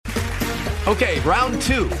Okay, round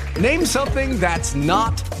two. Name something that's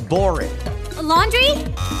not boring. A laundry?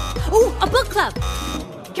 Ooh, a book club.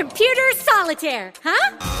 Computer solitaire,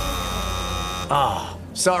 huh? Ah,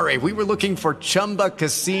 sorry, we were looking for Chumba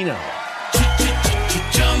Casino.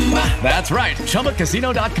 That's right,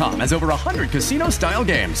 ChumbaCasino.com has over 100 casino-style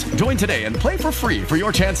games. Join today and play for free for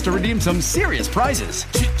your chance to redeem some serious prizes.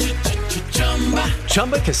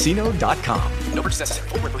 ChumbaCasino.com. No purchase necessary.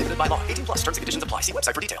 Void where prohibited by law. 18 plus terms and conditions apply. See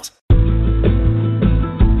website for details.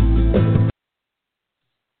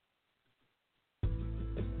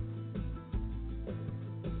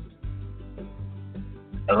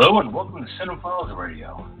 Hello and welcome to Cinephiles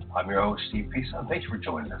Radio. I'm your host, Steve Pisa. Thanks for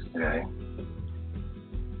joining us today.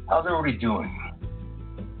 How's everybody doing?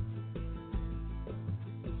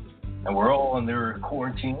 And we're all under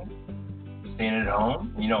quarantine, staying at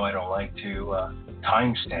home. You know I don't like to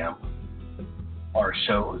timestamp our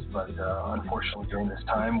shows, but unfortunately during this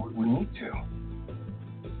time we need to.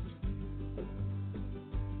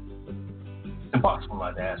 It's impossible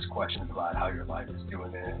not to ask questions about how your life is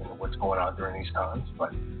doing and what's going on during these times,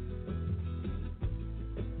 but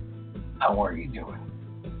how are you doing?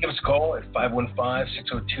 Give us a call at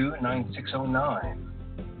 515-602-9609.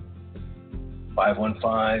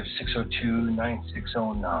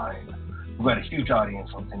 515-602-9609. We've got a huge audience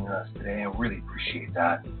listening to us today, and really appreciate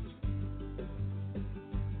that.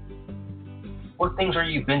 What things are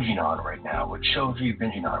you binging on right now? What shows are you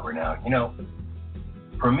binging on right now? You know,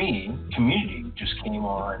 for me, Community just came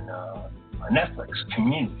on Netflix.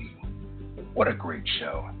 Community. What a great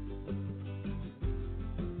show.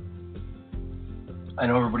 I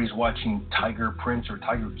know everybody's watching Tiger Prince or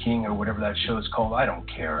Tiger King or whatever that show is called. I don't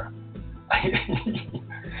care.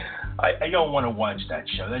 I don't want to watch that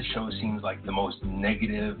show. That show seems like the most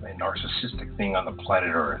negative and narcissistic thing on the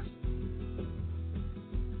planet Earth.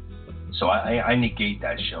 So I negate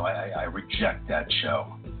that show. I reject that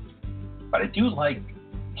show. But I do like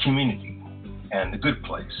Community and The Good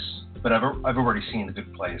Place. But I've already seen The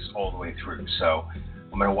Good Place all the way through. So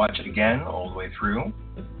I'm going to watch it again all the way through.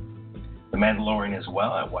 The Mandalorian as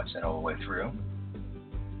well. I watched that all the way through.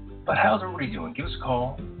 But how's everybody doing? Give us a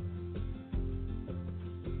call.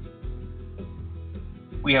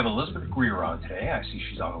 We have Elizabeth Greer on today. I see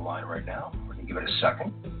she's on the line right now. We're going to give it a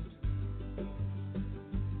second.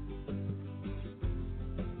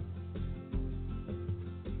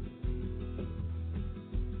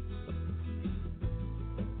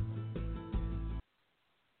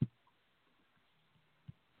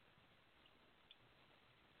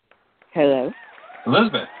 Hello.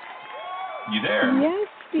 Elizabeth, you there? Yes,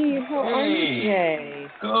 Steve. How are you today?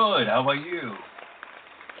 Good. How about you?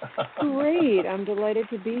 Great. I'm delighted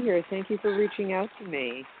to be here. Thank you for reaching out to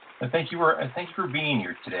me. Thank you for being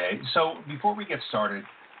here today. So before we get started,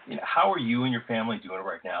 how are you and your family doing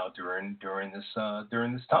right now during this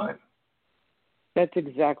time? That's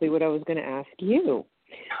exactly what I was going to ask you.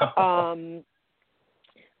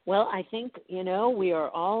 Well, I think, we are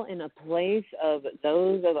all in a place of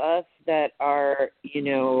those of us that are,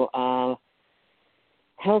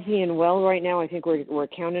 healthy and well right now. I think we're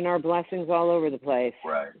counting our blessings all over the place.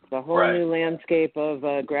 Right. It's a whole new landscape of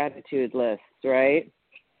gratitude lists, right?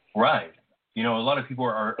 Right. A lot of people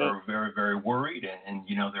are very, very worried and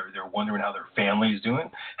they're wondering how their family is doing.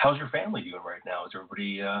 How's your family doing right now? Is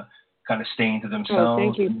everybody kind of staying to themselves? Oh,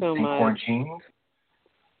 thank you so much. Quarantined?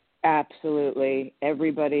 Absolutely.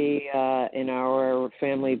 Everybody in our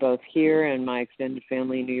family, both here and my extended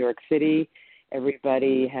family in New York City,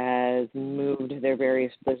 everybody has moved their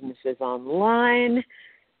various businesses online.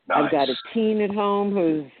 Nice. I've got a teen at home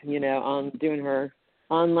who's, on doing her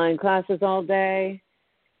online classes all day.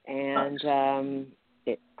 And nice.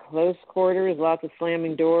 Close quarters, lots of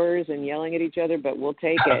slamming doors and yelling at each other, but we'll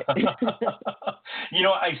take it. I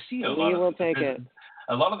see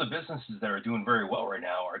a lot of the businesses that are doing very well right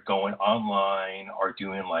now are going online, are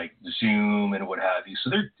doing like Zoom and what have you. So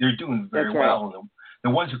they're doing very well. And the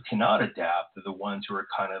ones who cannot adapt are the ones who are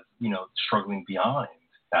kind of, struggling behind.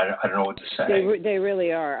 I don't know what to say. They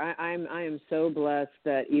really are. I am so blessed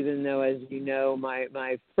that even though, as you know,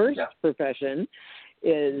 my first profession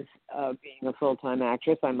is being a full-time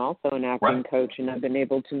actress, I'm also an acting coach, and I've been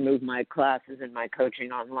able to move my classes and my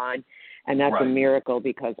coaching online. And that's a miracle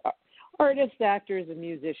because artists, actors, and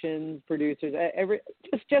musicians, producers,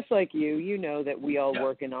 just like you know that we all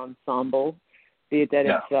work in ensemble, be it that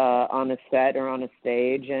it's on a set or on a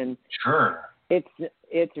stage, and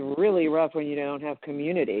it's really rough when you don't have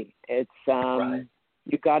community. It's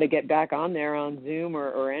you've got to get back on there on Zoom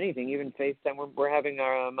or anything, even FaceTime. We're having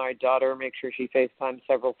my daughter make sure she FaceTimes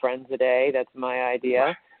several friends a day. That's my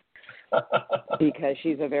idea. because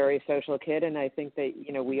she's a very social kid, and I think that,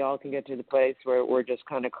 we all can get to the place where we're just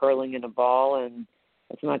kind of curling in a ball, and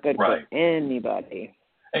it's not good for anybody.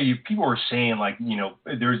 Hey, people are saying,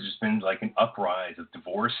 there's just been an uprise of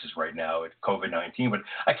divorces right now at COVID-19, but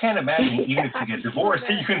I can't imagine even if you get divorced,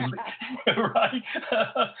 that you can, right?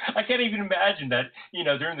 I can't even imagine that,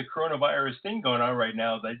 during the coronavirus thing going on right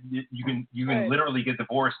now, that you can literally get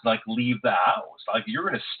divorced and leave the house. You're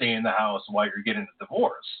going to stay in the house while you're getting the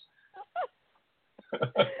divorce.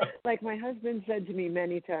 Like my husband said to me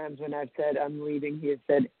many times when I've said I'm leaving, he has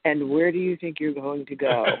said, "And where do you think you're going to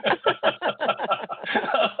go?"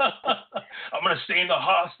 I'm going to stay in the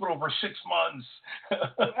hospital for 6 months.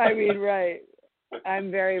 I mean, right.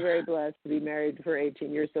 I'm very, very blessed to be married for 18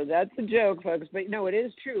 years. So that's a joke, folks. But no, it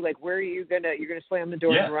is true. Where are you you're going to slam the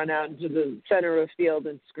door and run out into the center of the field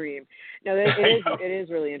and scream. No, it is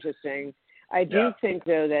really interesting. I do think,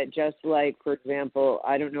 though, that just for example,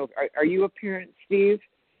 I don't know, are you a parent, Steve?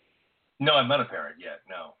 No, I'm not a parent yet,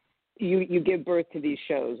 no. You give birth to these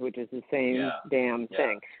shows, which is the same damn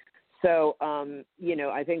thing. So,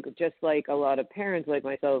 I think just like a lot of parents like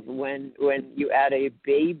myself, when you add a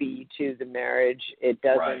baby to the marriage, it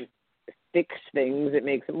doesn't fix things. It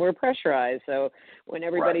makes it more pressurized. So when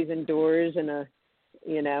everybody's indoors in a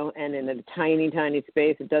and in a tiny, tiny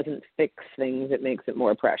space, it doesn't fix things. It makes it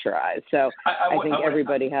more pressurized. So I think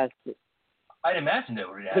everybody has to. I'd imagine that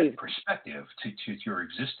would add perspective to your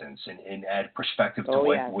existence and add perspective to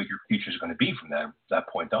what your future is going to be from that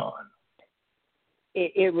point on.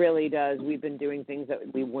 It really does. We've been doing things that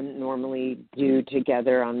we wouldn't normally do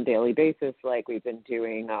together on a daily basis. We've been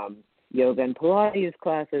doing yoga and Pilates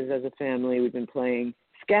classes as a family. We've been playing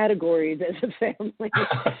categories as a family.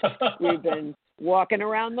 We've been walking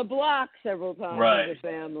around the block several times as a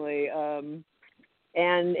family.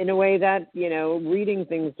 And in a way that, reading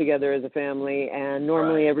things together as a family, and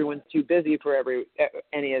normally everyone's too busy for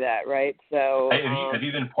any of that, right? So have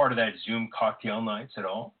you been part of that Zoom cocktail nights at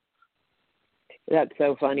all? That's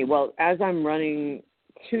so funny. Well, as I'm running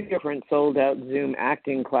 2 different sold-out Zoom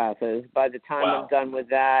acting classes, by the time I'm done with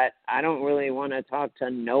that, I don't really want to talk to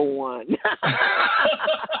no one.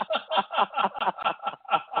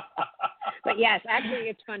 But yes, actually,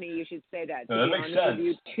 it's funny you should say that. To be honest with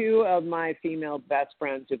you, 2 of my female best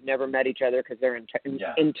friends who've never met each other because they're in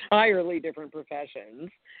entirely different professions,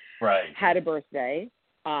 had a birthday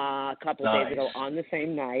a couple of days ago on the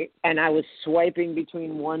same night, and I was swiping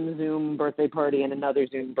between one Zoom birthday party and another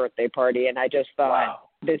Zoom birthday party, and I just thought,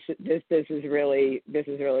 this is really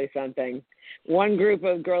something. One group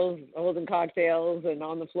of girls holding cocktails and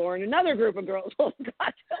on the floor, and another group of girls holding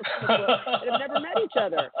cocktails on the floor that have never met each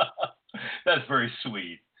other. That's very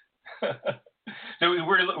sweet. So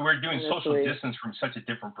we're doing social distance from such a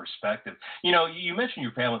different perspective. You mentioned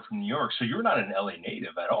your family from New York, so you're not an LA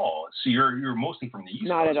native at all. So you're mostly from the East Coast.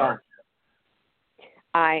 Not at all.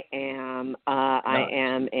 I am.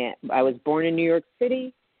 I was born in New York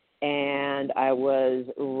City, and I was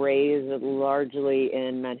raised largely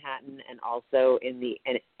in Manhattan and also in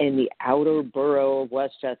the outer borough of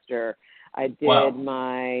Westchester. I did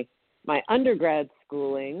my undergrad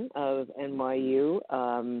schooling of NYU,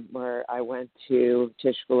 where I went to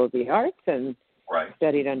Tisch School of the Arts and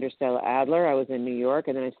studied under Stella Adler. I was in New York,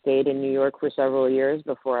 and then I stayed in New York for several years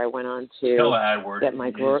before I went on to get my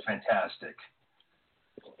is fantastic.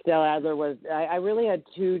 Stella Adler was. I really had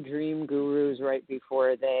 2 dream gurus right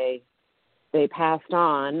before they passed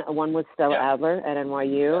on. One was Stella Adler at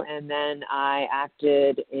NYU, and then I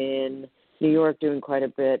acted in New York doing quite a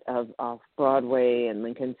bit of off-Broadway and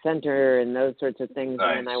Lincoln Center and those sorts of things.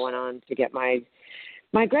 Nice. And then I went on to get my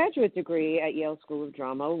graduate degree at Yale School of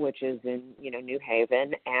Drama, which is in, New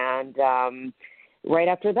Haven. And right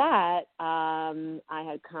after that, I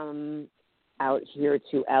had come out here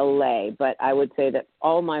to L.A., but I would say that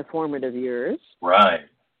all my formative years. Right.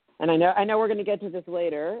 And I know we're going to get to this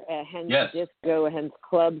later, hence disco, hence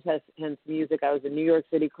clubs, hence music. I was a New York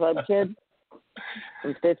City club kid.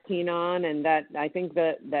 From 15 on, and that I think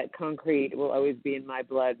that concrete will always be in my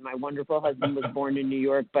blood. My wonderful husband was born in New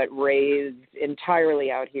York, but raised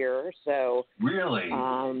entirely out here. So really,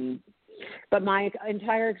 but my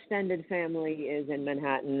entire extended family is in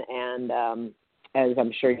Manhattan, and as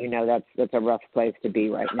I'm sure you know, that's a rough place to be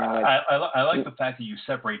right now. I like the fact that you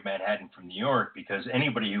separate Manhattan from New York, because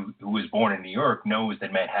anybody who was born in New York knows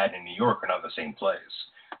that Manhattan and New York are not the same place.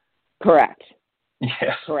 Correct.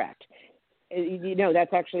 Yeah. Correct.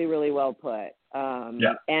 That's actually really well put. And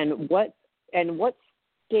what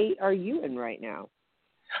state are you in right now?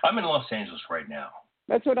 I'm in Los Angeles right now.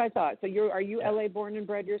 That's what I thought. So are you LA born and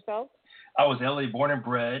bred yourself? I was LA born and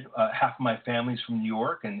bred. Half of my family's from New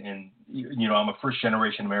York, and I'm a first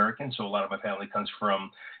generation American, so a lot of my family comes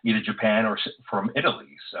from either Japan or from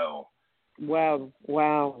Italy. So. Wow.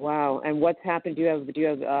 And what's happened? Do you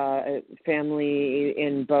have a family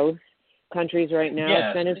in both countries right now? Yes.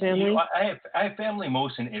 Extended family? I have family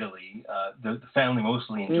most in Italy. The family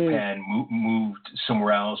mostly in Japan moved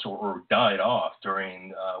somewhere else or died off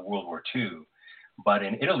during World War II. But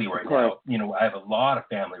in Italy right now, I have a lot of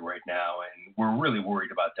family right now, and we're really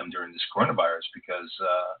worried about them during this coronavirus because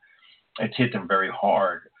it's hit them very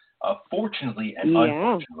hard. Fortunately and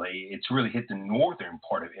unfortunately, it's really hit the northern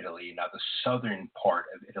part of Italy, not the southern part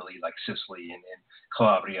of Italy, like Sicily and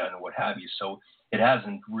Calabria and what have you. So it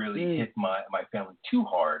hasn't really hit my family too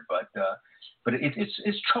hard, but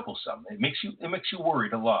it's troublesome. It makes you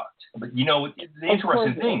worried a lot. But the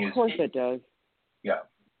interesting thing is, of course it does. Yeah.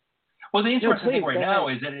 Well, the interesting thing right now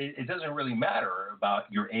is that it doesn't really matter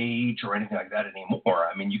about your age or anything like that anymore.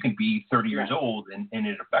 I mean, you can be 30 years old and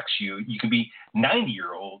it affects you. You can be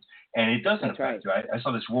 90-year-old and it doesn't affect you. I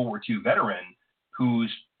saw this World War II veteran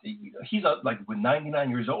he's like with 99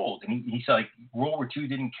 years old, and he said, like, World War II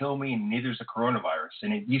didn't kill me, and neither is the coronavirus,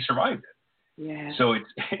 and he survived it. Yeah. So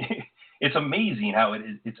it's amazing how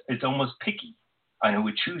it's almost picky on who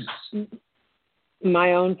it chooses.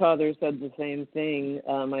 My own father said the same thing.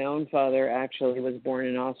 My own father actually was born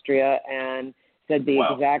in Austria and said the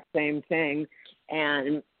exact same thing.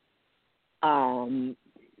 And,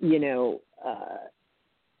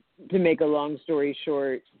 to make a long story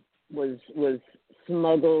short, was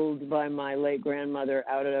smuggled by my late grandmother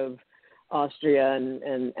out of Austria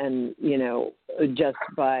and just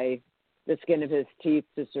by the skin of his teeth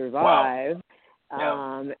to survive.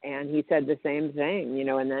 Wow. And he said the same thing,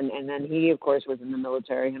 and then he, of course, was in the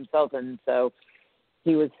military himself. And so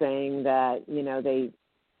he was saying that,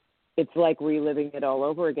 it's like reliving it all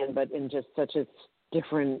over again, but in just such a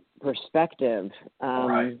different perspective.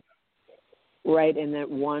 Right. And that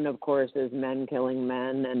one, of course, is men killing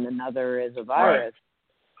men and another is a virus.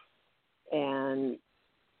 Right. And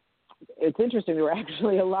it's interesting. There were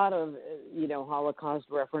actually a lot of, Holocaust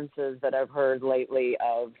references that I've heard lately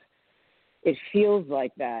of, it feels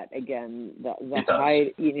like that again, the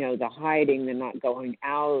hiding, the not going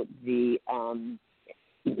out, the,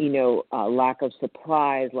 lack of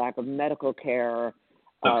supplies, lack of medical care,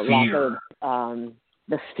 lack of,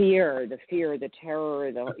 the fear, the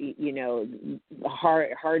terror, the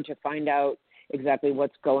hard to find out exactly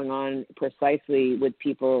what's going on precisely with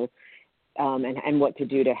people, and what to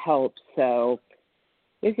do to help. So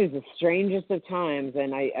this is the strangest of times,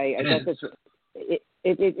 and I guess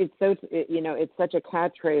it's such a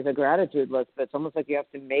catchphrase, a gratitude list, but it's almost like you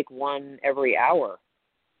have to make one every hour.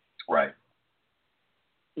 Right.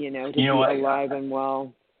 To be alive and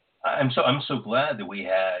well. I'm so glad that we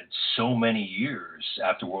had so many years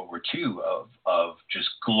after World War II of just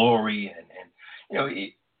glory and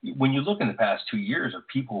when you look in the past 2 years of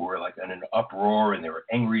people who were like in an uproar and they were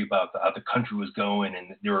angry about how the country was going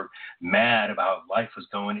and they were mad about how life was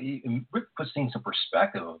going, it puts things in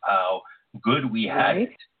perspective of how good we had it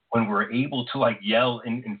when we were able to like yell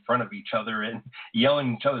in front of each other and yell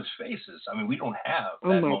in each other's faces. I mean, we don't have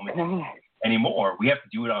that moment anymore. We have to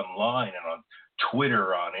do it online and on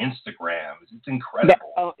Twitter, on Instagram. It's incredible.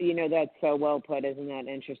 That's so well put. Isn't that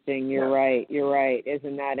interesting? You're right.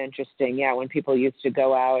 Isn't that interesting? Yeah, when people used to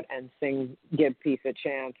go out and sing Give Peace a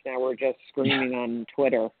Chance, now we're just screaming on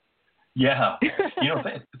Twitter. Yeah.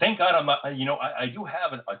 Thank God I do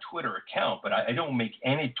have a Twitter account, but I don't make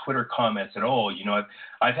any Twitter comments at all.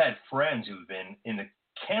 I've had friends who've been in the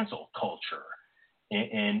cancel culture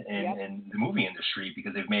in the movie industry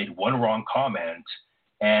because they've made one wrong comment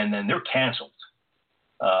and then they're canceled.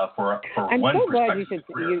 For I'm one so glad you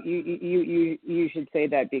should say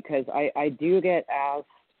that because I do get asked,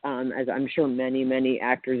 as I'm sure many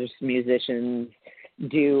actors, musicians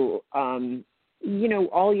do,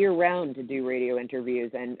 all year round to do radio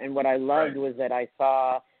interviews. And what I loved was that I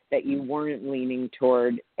saw that you weren't leaning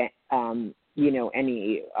toward,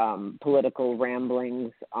 any political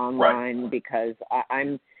ramblings online because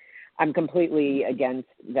I'm completely against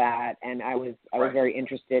that. And I was very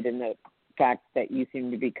interested in the fact that you seem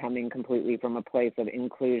to be coming completely from a place of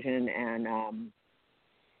inclusion and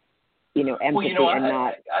empathy. And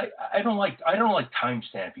not. I don't like time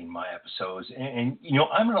stamping my episodes, and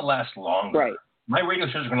I'm going to last longer. Right. My radio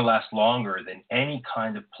shows are going to last longer than any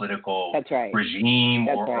kind of political regime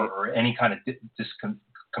or any kind of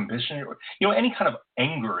discomposition or any kind of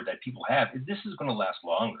anger that people have. This is going to last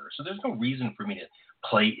longer, so there's no reason for me to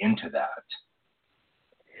play into that.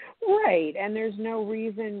 Right, and there's no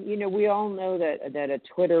reason, we all know that a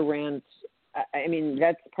Twitter rant, I mean,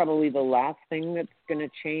 that's probably the last thing that's going to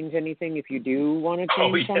change anything if you do want to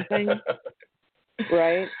change something,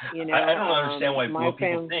 right? I don't understand why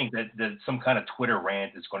people think that some kind of Twitter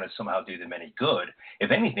rant is going to somehow do them any good.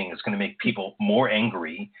 If anything, it's going to make people more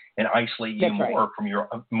angry and isolate you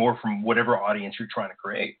more from whatever audience you're trying to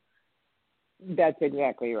create. That's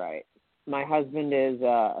exactly right. My husband is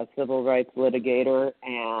a civil rights litigator,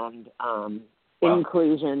 and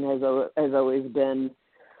inclusion has always been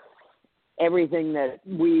everything that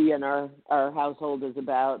we and our household is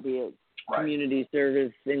about, be it community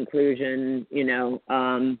service, inclusion,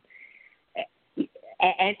 and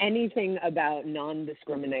anything about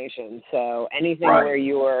non-discrimination. So anything where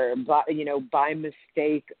you are, by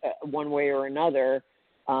mistake, one way or another,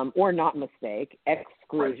 or not mistake,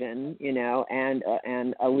 exclusion, and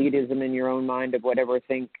elitism in your own mind of whatever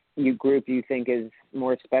group you think is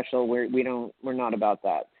more special. We're not about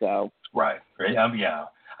that. So right. Yeah.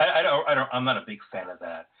 I'm not a big fan of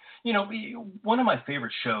that. One of my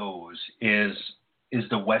favorite shows is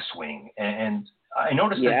The West Wing, and I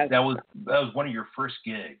noticed that was one of your first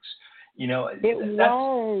gigs.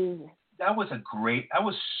 That was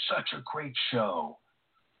such a great show.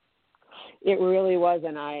 It really was,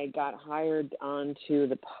 and I got hired onto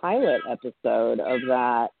the pilot episode of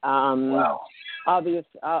that. Wow.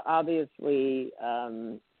 Obviously,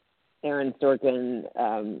 Aaron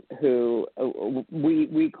Sorkin, who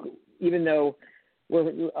we even though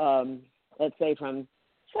we're let's say from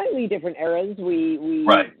slightly different eras, we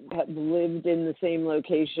lived in the same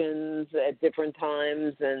locations at different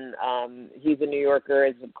times, and he's a New Yorker,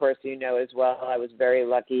 as of course you know as well. I was very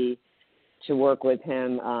lucky to work with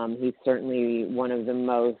him. He's certainly one of the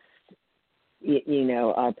most,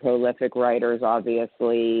 prolific writers,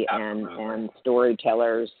 obviously, and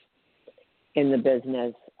storytellers in the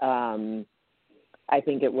business. I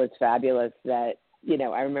think it was fabulous that,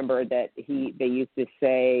 I remember that they used to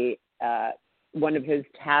say one of his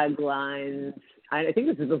taglines, I think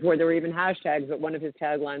this is before there were even hashtags, but one of his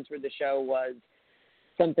taglines for the show was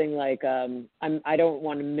something like, I don't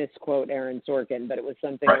want to misquote Aaron Sorkin, but it was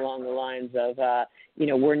something along the lines of,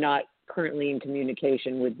 we're not currently in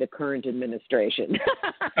communication with the current administration.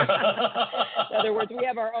 In other words, we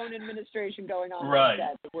have our own administration going on like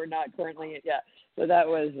that, but we're not currently, So that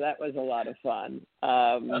was a lot of fun.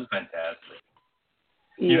 That's fantastic.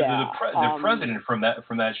 The president from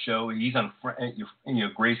that show, he's on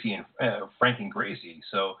Gracie and Frank and Gracie.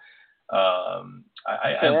 So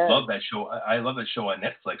I love that show. I love that show on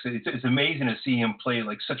Netflix. It's amazing to see him play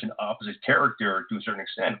like such an opposite character to a certain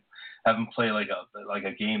extent. Have him play like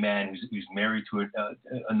a gay man who's married to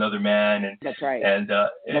another man, and that's right. And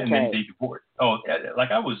then they divorced. Oh,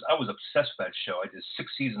 like I was obsessed with that show. I did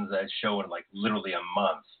 6 seasons of that show in like literally a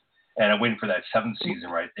month. And I'm waiting for that 7th season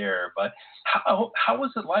right there. But how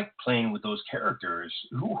was it like playing with those characters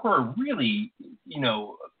who are really,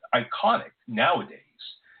 iconic nowadays?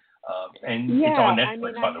 And it's on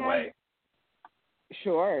Netflix, by the way.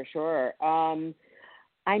 Sure.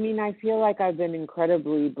 I feel like I've been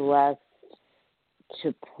incredibly blessed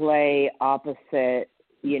to play opposite,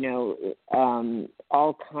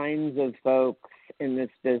 all kinds of folks in this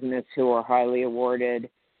business who are highly awarded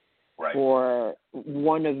for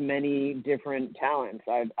one of many different talents.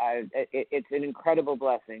 It's an incredible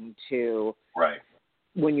blessing to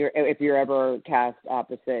if you're ever cast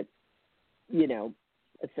opposite,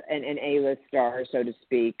 an A-list star, so to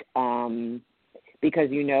speak, because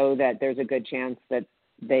that there's a good chance that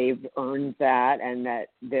they've earned that, and that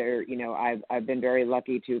they're, I've been very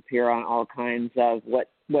lucky to appear on all kinds of what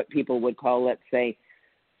people would call, let's say,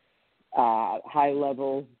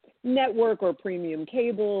 high-level network or premium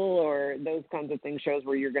cable or those kinds of things, shows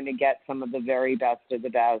where you're going to get some of the very best of the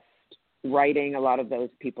best writing. A lot of those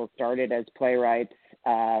people started as playwrights.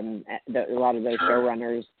 A lot of those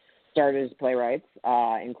showrunners started as playwrights,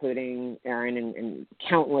 including Aaron and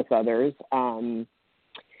countless others.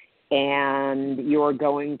 And you're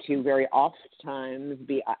going to very oft times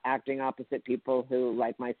be acting opposite people who,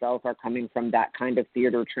 like myself, are coming from that kind of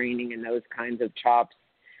theater training and those kinds of chops,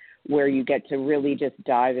 where you get to really just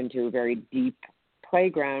dive into a very deep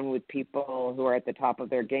playground with people who are at the top of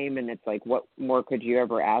their game. And it's like, what more could you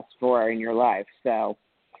ever ask for in your life? So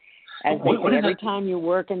as they say, every time you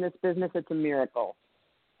work in this business, it's a miracle.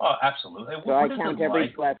 Oh, absolutely. So I count every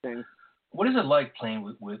blessing. What is it like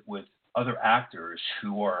playing with other actors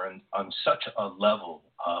who are on such a level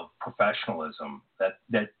of professionalism that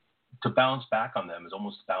to bounce back on them is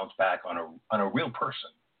almost to bounce back on a real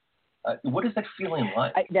person? What is that feeling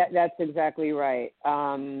like? That's exactly right.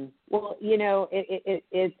 Well,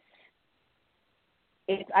 it's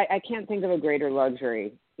I can't think of a greater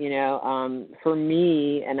luxury, for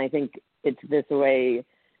me, and I think it's this way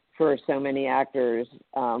for so many actors.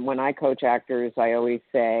 When I coach actors, I always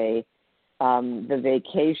say the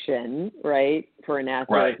vacation, right, for an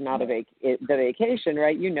actor is not the vacation,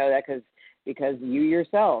 right? You know that because you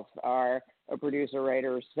yourself are a producer,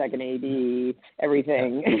 writer, second AD,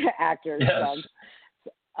 everything, actor.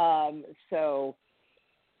 So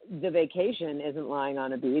the vacation isn't lying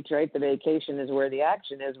on a beach, right? The vacation is where the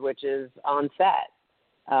action is, which is on set.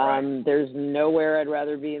 There's nowhere I'd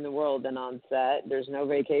rather be in the world than on set. There's no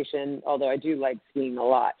vacation, although I do like skiing a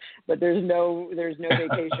lot, but there's no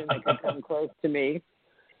vacation that could come close to me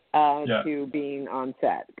to being on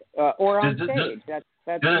set or on stage.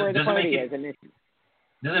 That's where the party is. And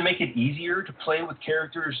does it make it easier to play with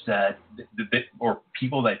characters or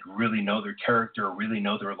people that really know their character, really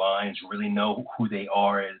know their lines, really know who they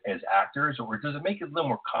are as actors, or does it make it a little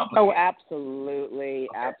more complicated? Oh, absolutely,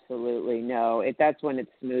 absolutely. No, that's when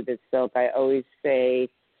it's smooth as silk. I always say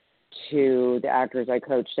to the actors I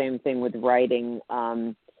coach, same thing with writing.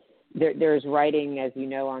 There's writing, as you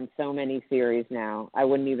know, on so many series now. I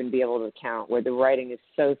wouldn't even be able to count where the writing is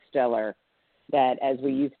so stellar that, as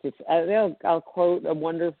we used to, I'll quote a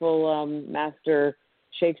wonderful master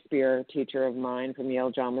Shakespeare teacher of mine from Yale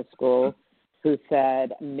Drama School, who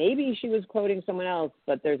said, maybe she was quoting someone else,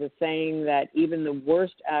 but there's a saying that even the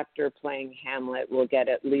worst actor playing Hamlet will get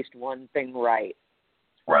at least one thing right.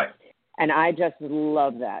 Right. And I just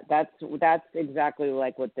love that. That's exactly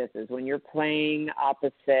like what this is. When you're playing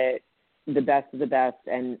opposite the best of the best,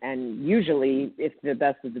 and usually if the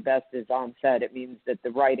best of the best is on set, it means that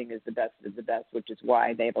the writing is the best of the best, which is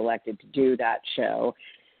why they've elected to do that show.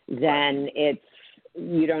 Then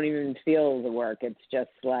you don't even feel the work. It's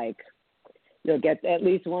just like you'll get at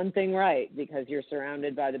least one thing right because you're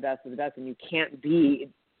surrounded by the best of the best, and you can't be.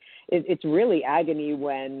 It's really agony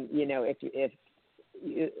when if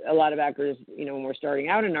a lot of actors, when we're starting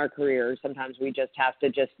out in our careers, sometimes we just have to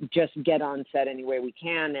just get on set any way we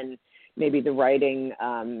can, and maybe the writing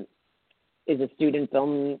is a student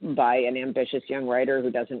film by an ambitious young writer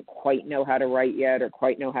who doesn't quite know how to write yet or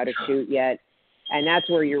quite know how to shoot yet. And that's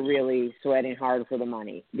where you're really sweating hard for the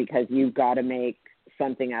money because you've got to make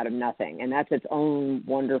something out of nothing. And that's its own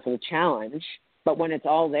wonderful challenge. But when it's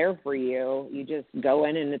all there for you, you just go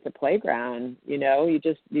in and it's a playground. You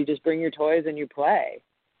just bring your toys and you play.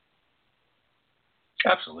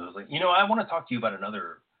 Absolutely. I want to talk to you about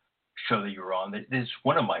another show that you were on. It's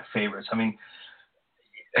one of my favorites. I mean,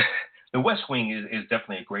 The West Wing is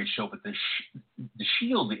definitely a great show, but The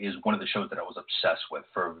Shield is one of the shows that I was obsessed with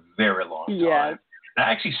for a very long time. Yes. And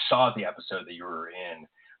I actually saw the episode that you were in.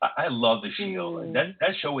 I love The Shield.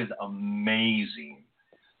 That show is amazing.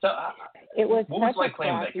 So, it was such a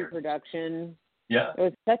classy production. Yeah. It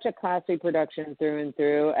was such a classy production through and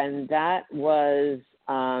through, and that was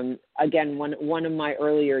again one of my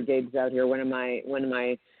earlier gigs out here, one of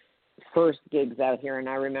my first gigs out here, and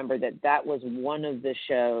I remember that was one of the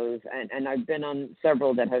shows, and I've been on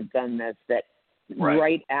several that have done this, that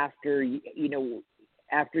right after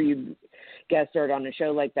after you guest starred on a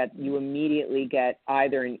show like that, you immediately get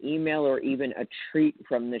either an email or even a treat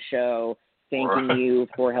from the show thanking you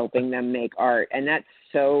for helping them make art, and that's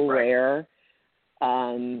so rare.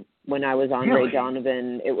 When I was on Ray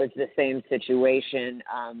Donovan, it was the same situation.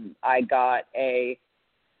 I got a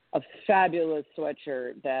fabulous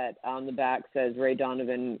sweatshirt that on the back says Ray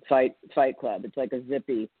Donovan Fight Club. It's like a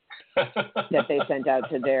zippy that they sent out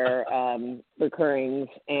to their recurrings,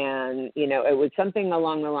 and it was something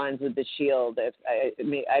along the lines with The Shield.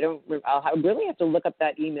 I'll really have to look up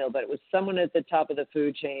that email, but it was someone at the top of the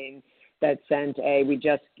food chain that sent we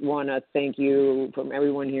just want to thank you from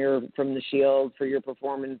everyone here from The Shield for your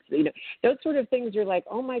performance. Those sort of things. You're like,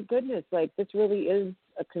 oh my goodness, like this really is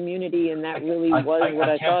a community, and that really was what I thought it was.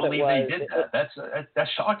 I can't believe they did that.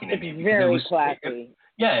 That's shocking to me. It's very classy.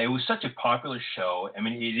 It was such a popular show. I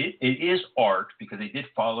mean, it is art because they did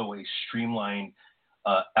follow a streamlined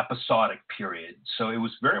episodic period. So it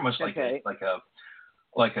was very much like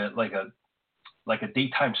a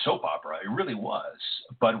daytime soap opera. It really was,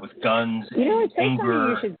 but with guns and it's so anger.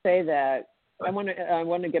 funny you should say that. I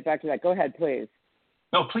want to get back to that. Go ahead, please.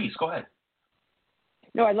 No, please go ahead.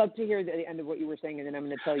 No, I'd love to hear the end of what you were saying, and then I'm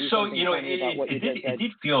going to tell you something about what you just said. It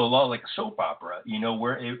did feel a lot like a soap opera,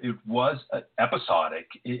 where it was episodic.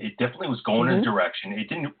 It definitely was going in a direction. It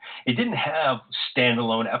didn't have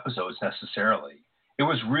standalone episodes necessarily. It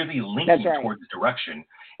was really linking toward the direction,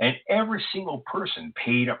 and every single person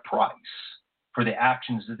paid a price for the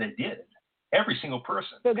actions that they did. Every single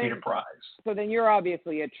person paid a price. So then you're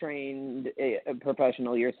obviously a trained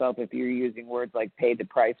professional yourself if you're using words like pay the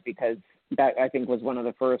price, because that I think was one of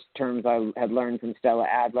the first terms I had learned from Stella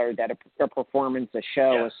Adler, that a performance, a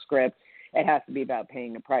show, a script, it has to be about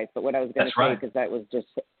paying a price. But what I was going to say, because that was just,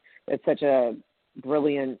 it's such a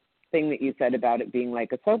brilliant thing that you said about it being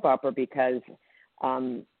like a soap opera, because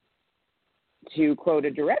to quote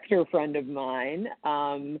a director friend of mine,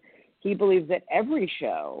 he believes that every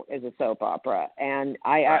show is a soap opera. And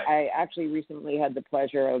I actually recently had the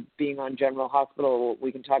pleasure of being on General Hospital.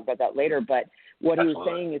 We can talk about that later. But what he was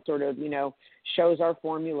saying is sort of, shows are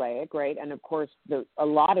formulaic, right? And, of course, a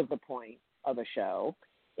lot of the point of a show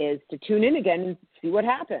is to tune in again and see what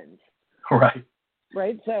happens. Right.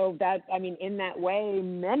 Right. So in that way,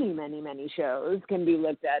 many, many, many shows can be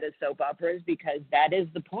looked at as soap operas, because that is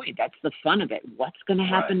the point. That's the fun of it. What's going to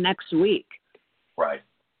happen next week? Right.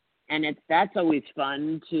 And that's always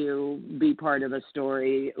fun to be part of a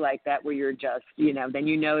story like that, where you're just, then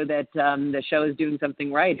that the show is doing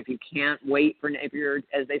something right. If you can't wait if you're,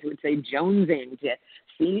 as they would say, jonesing to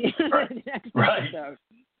see the next episode.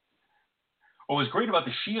 What was great about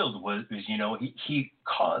The Shield was he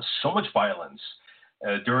caused so much violence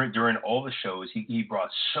during all the shows. He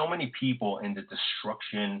brought so many people into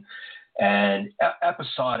destruction and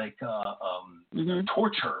episodic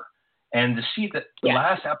torture. And to see that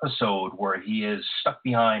last episode where he is stuck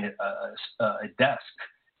behind a desk,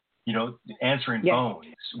 answering phones,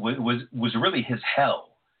 was really his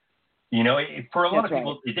hell. For a lot of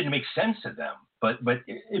people, it didn't make sense to them, but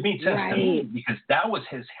it made sense to me, because that was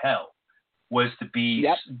his hell, was to be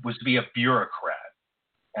a bureaucrat,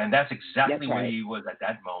 and that's exactly what he was at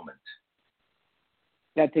that moment.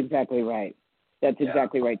 That's exactly right. That's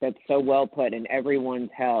exactly right. That's so well put. And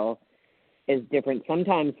everyone's hell is different.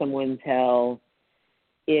 Sometimes someone's hell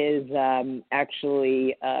is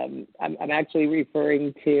actually I'm actually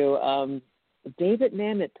referring to David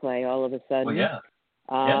Mamet play all of a sudden.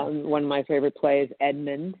 One of my favorite plays,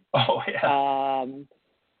 Edmund.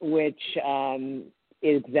 Which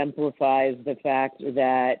exemplifies the fact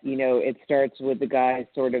that, it starts with the guy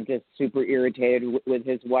sort of just super irritated with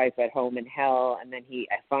his wife at home in hell, and then he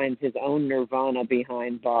finds his own nirvana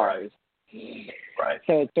behind bars. Right.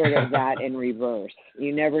 So it's sort of that in reverse.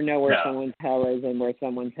 You never know where someone's hell is and where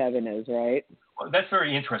someone's heaven is, right? Well, that's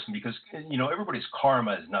very interesting, because everybody's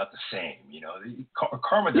karma is not the same.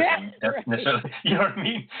 Karma doesn't necessarily. You know what I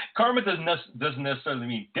mean? Karma doesn't necessarily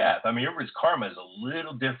mean death. I mean, everybody's karma is a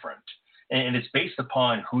little different, and it's based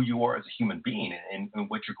upon who you are as a human being, and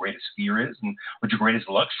what your greatest fear is, and what your greatest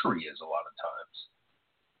luxury is. A lot of times.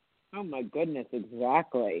 Oh my goodness,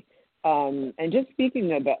 exactly. And just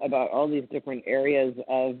speaking about all these different areas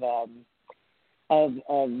of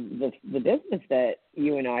the business that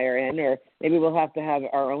you and I are in, or maybe we'll have to have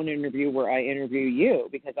our own interview where I interview you,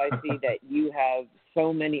 because I see that you have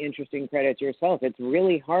so many interesting credits yourself. It's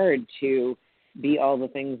really hard to be all the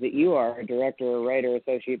things that you are: a director, a writer,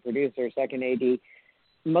 associate producer, second AD.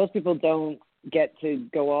 Most people don't get to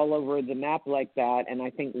go all over the map like that, and I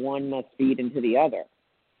think one must feed into the other.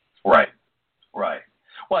 Right.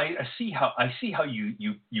 Well, I see how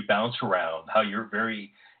you bounce around, how you're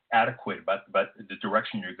very adequate about the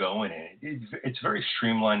direction you're going in. It's very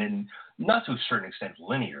streamlined and not to a certain extent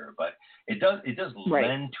linear, but it does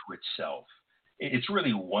lend to itself. It's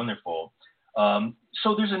really wonderful.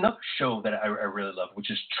 So there's another show that I really love,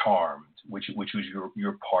 which is Charmed, which was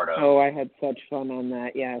your part of. Oh, I had such fun on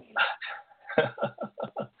that. Yes.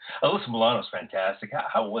 Alyssa Milano's fantastic.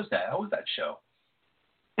 How was that? How was that show?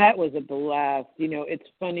 That was a blast. It's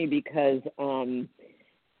funny because,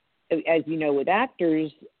 as you know, with actors,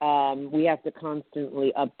 we have to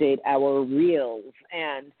constantly update our reels.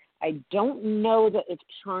 And I don't know that if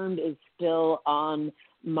Charmed is still on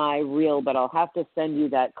my reel, but I'll have to send you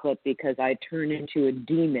that clip, because I turn into a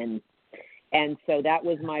demon. And so that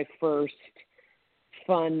was my first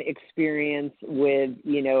fun experience with,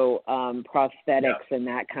 prosthetics and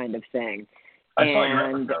that kind kind of thing. I saw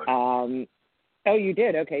your episode. Oh, you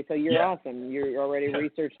did? Okay, so you're awesome. You're already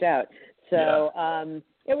researched out. So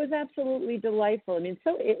it was absolutely delightful. I mean,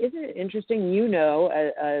 so isn't it interesting,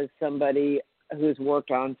 as somebody who's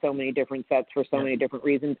worked on so many different sets for so many different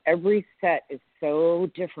reasons, every set is so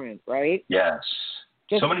different, right? Yes.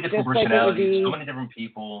 So many different personalities, so many different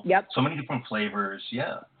people, so many different flavors,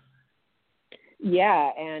 Yeah,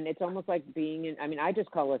 and it's almost like being in, I just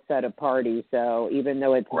call a set a party, so even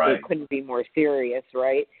though it couldn't be more serious,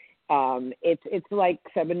 right? It's like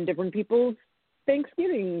 7 different people's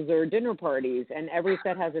Thanksgivings or dinner parties, and every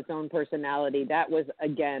set has its own personality. That was,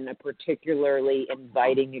 again, a particularly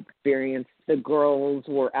inviting experience. The girls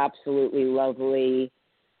were absolutely lovely.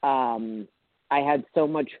 I had so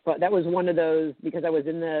much fun. That was one of those, because I was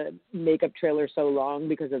in the makeup trailer so long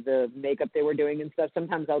because of the makeup they were doing and stuff.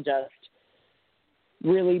 Sometimes I'll just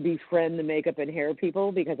really befriend the makeup and hair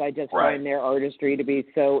people because I just Right. find their artistry to be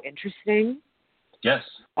so interesting. Yes.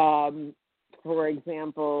 For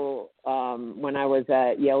example, when I was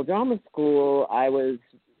at Yale Drama School, I was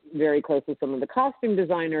very close with some of the costume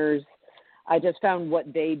designers. I just found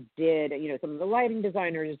what they did, some of the lighting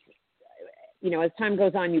designers, as time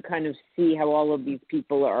goes on, you kind of see how all of these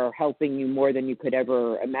people are helping you more than you could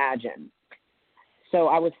ever imagine. So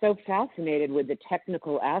I was so fascinated with the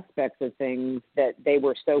technical aspects of things that they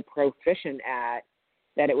were so proficient at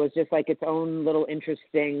that it was just like its own little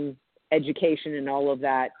interesting education and all of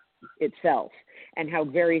that itself, and how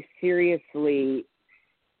very seriously,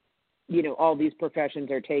 all these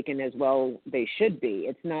professions are taken as well they should be.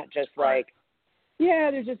 It's not just like,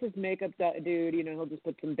 yeah, there's just this makeup dude, he'll just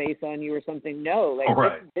put some base on you or something. No,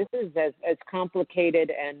 this is as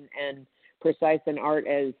complicated and precise an art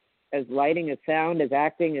as lighting, as sound, as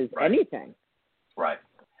acting, as anything. Right.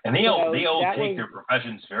 And they all take their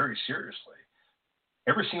professions very seriously.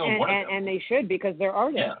 Every single one of them. And they should, because they're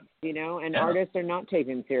artists, and artists are not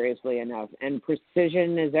taken seriously enough. And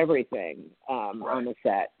precision is everything on the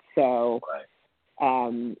set. So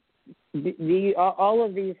all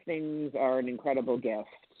of these things are an incredible gift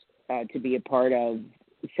to be a part of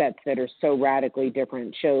sets that are so radically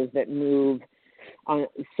different, shows that move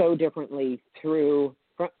so differently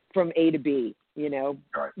from A to B,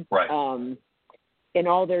 Right. In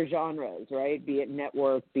all their genres, right? Be it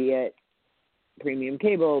network, be it premium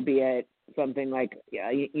cable, be it something like,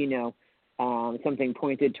 something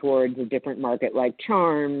pointed towards a different market like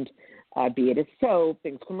Charmed, be it a soap,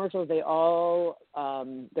 things, commercials, they're all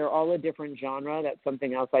a different genre. That's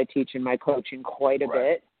something else I teach in my coaching quite a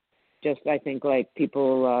bit. Just, I think, like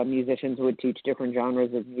people, musicians would teach different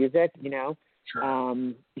genres of music,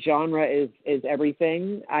 Sure. Genre is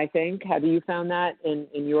everything, I think. Have you found that in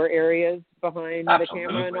your areas behind the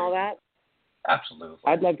camera and all that? Absolutely.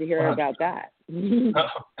 I'd love to hear 100%. About that. I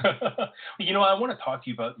want to talk to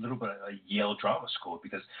you about a little bit of Yale Drama School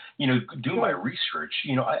because, doing my research,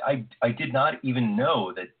 I did not even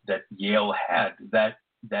know that Yale had that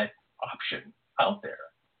option out there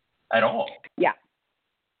at all. Yeah.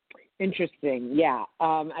 Interesting. Yeah.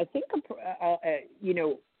 I think,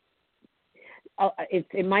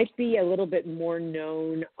 it might be a little bit more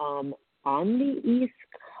known on the East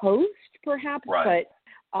Coast, perhaps, but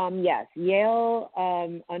yes, Yale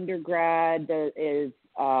undergrad does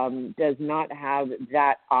not have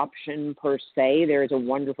that option per se. There is a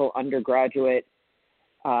wonderful undergraduate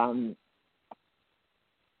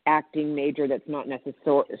acting major that's not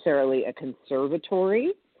necessarily a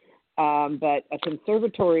conservatory. But a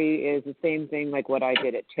conservatory is the same thing like what I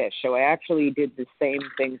did at Tisch. So I actually did the same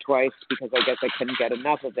thing twice because I guess I couldn't get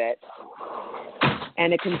enough of it.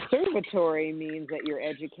 And a conservatory means that your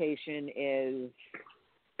education is,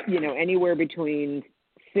 anywhere between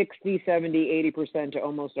 60, 70, 80% to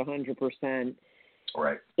almost 100%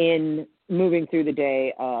 in moving through the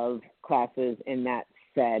day of classes in that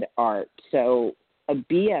said art. So a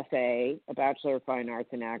BFA, a Bachelor of Fine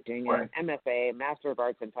Arts in Acting, and an MFA, a Master of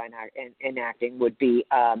Arts in Acting, would be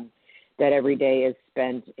that every day is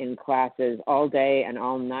spent in classes all day and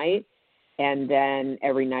all night, and then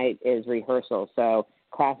every night is rehearsal. So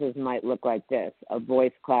classes might look like this: a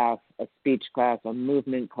voice class, a speech class, a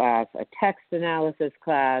movement class, a text analysis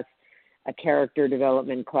class, a character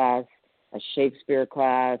development class, a Shakespeare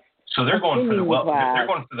class. So they're going for the well-rounded.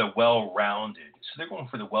 So they're going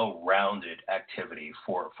for the well-rounded activity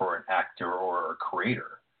for an actor or a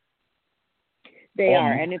creator. They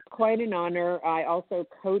are, and it's quite an honor. I also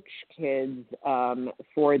coach kids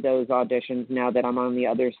for those auditions now that I'm on the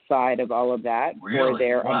other side of all of that for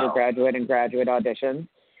their undergraduate and graduate auditions.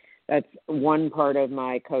 That's one part of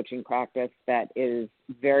my coaching practice that is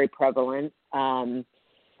very prevalent.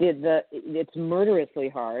 It's murderously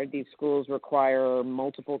hard. These schools require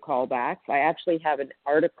multiple callbacks. I actually have an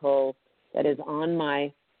article that is on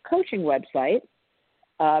my coaching website.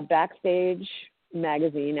 Backstage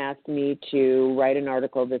Magazine asked me to write an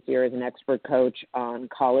article this year as an expert coach on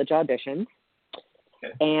college auditions.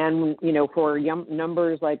 Okay. And, for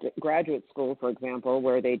numbers like graduate school, for example,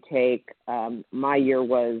 where they take, my year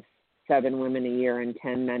was 7 women a year and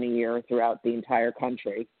 10 men a year throughout the entire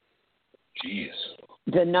country. Jeez.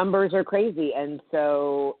 The numbers are crazy, and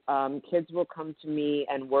so kids will come to me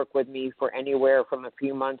and work with me for anywhere from a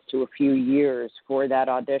few months to a few years for that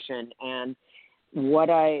audition. And what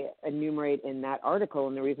I enumerate in that article,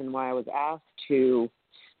 and the reason why I was asked to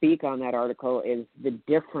speak on that article, is the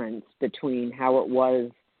difference between how it was,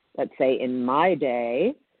 let's say, in my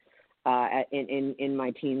day, in my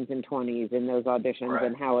teens and 20s in those auditions,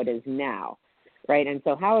 and how it is now, right? And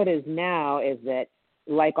so how it is now is that,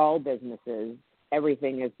 like all businesses,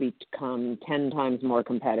 everything has become 10 times more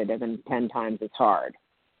competitive and 10 times as hard.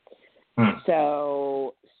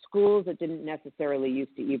 So schools that didn't necessarily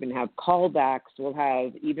used to even have callbacks will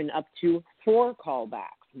have even up to 4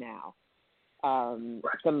 callbacks now.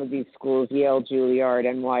 Some of these schools, Yale, Juilliard,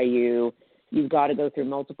 NYU, you've got to go through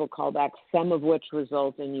multiple callbacks, some of which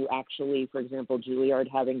result in you actually, for example, Juilliard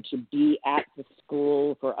having to be at the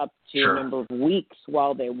school for up to a number of weeks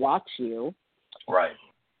while they watch you. Right.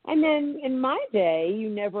 And then in my day, you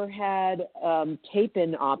never had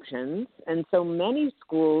tape-in options. And so many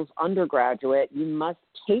schools, undergraduate, you must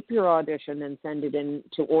tape your audition and send it in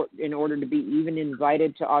in order to be even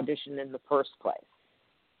invited to audition in the first place.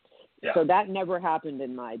 Yeah. So that never happened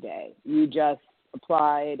in my day. You just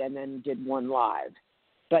applied and then did one live.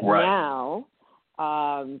 But now,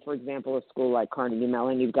 for example, a school like Carnegie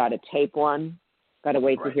Mellon, you've got to tape one. Got to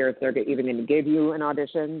wait to hear if they're even going to give you an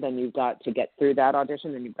audition. Then you've got to get through that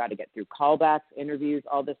audition. Then you've got to get through callbacks, interviews,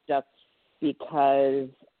 all this stuff. Because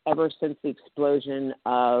ever since the explosion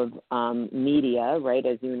of media, right,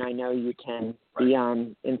 as you and I know, you can be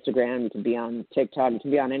on Instagram, you can be on TikTok, you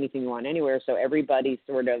can be on anything you want anywhere. So everybody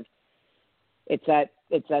sort of, it's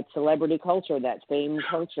that celebrity culture, that fame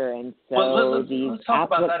culture. And so let's talk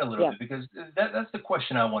about that a little bit, because that's the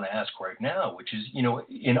question I want to ask right now, which is,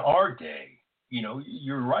 in our day,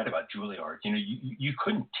 you're right about Juilliard. You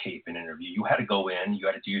couldn't tape an interview. You had to go in. You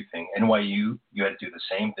had to do your thing. NYU, you had to do the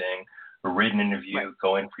same thing. A written interview,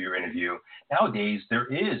 go in for your interview. Nowadays, there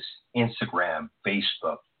is Instagram,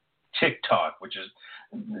 Facebook, TikTok, which is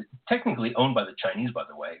technically owned by the Chinese, by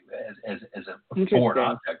the way, as a foreign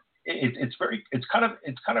object. It's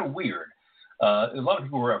kind of weird. A lot of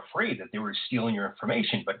people were afraid that they were stealing your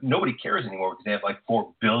information, but nobody cares anymore because they have like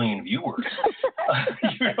 4 billion viewers.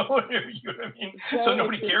 you know what I mean? So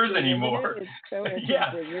nobody cares anymore. It's so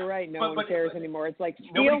interesting. You're right. No one cares anymore. It's like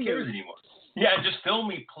nobody cares anymore. Yeah, just film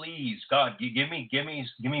me, please. God, give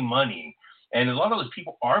me money. And a lot of those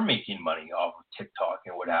people are making money off of TikTok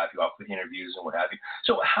and what have you, off of interviews and what have you.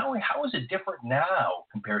 So how is it different now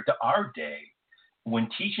compared to our day? When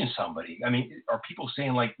teaching somebody, I mean, are people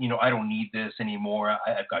saying like, I don't need this anymore.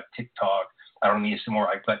 I've got TikTok. I don't need this anymore.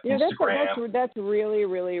 I've got Instagram. That's really,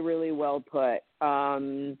 really, really well put.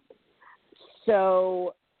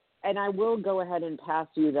 So, and I will go ahead and pass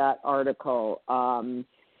you that article.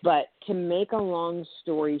 But to make a long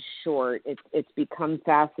story short, it's become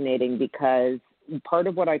fascinating because part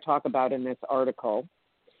of what I talk about in this article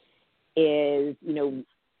is,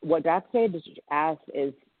 what Backstage asked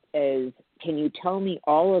is, can you tell me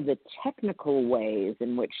all of the technical ways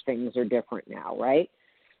in which things are different now, right?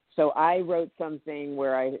 So I wrote something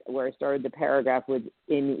where I started the paragraph with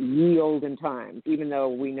 "in ye olden times," even though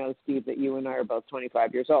we know, Steve, that you and I are both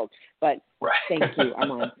 25 years old. But thank you,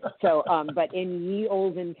 I'm on. So, but in ye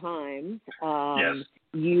olden times,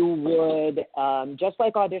 you would, just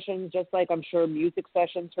like auditions, just like I'm sure music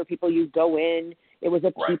sessions for people, you go in. It was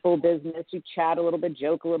a people business. You chat a little bit,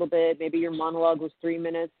 joke a little bit. Maybe your monologue was 3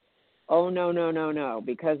 minutes. Oh, no.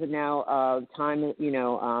 Because of now time,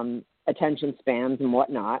 attention spans and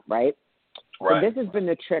whatnot, right? So this has been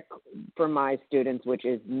the trick for my students, which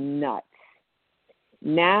is nuts.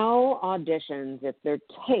 Now auditions, if they're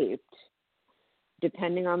taped,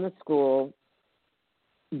 depending on the school,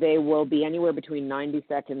 they will be anywhere between 90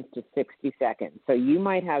 seconds to 60 seconds. So you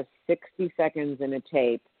might have 60 seconds in a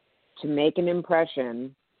tape to make an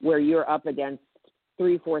impression where you're up against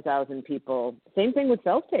 3,000-4,000 people. Same thing with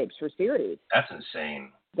self-tapes for series. That's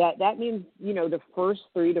insane. That means, the first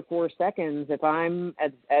 3 to 4 seconds, if I'm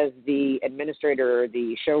as the administrator or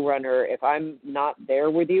the showrunner, if I'm not there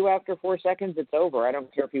with you after 4 seconds, it's over. I don't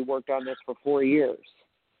care if you worked on this for 4 years.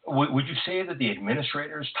 Would you say that the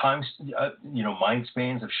administrators' time, mind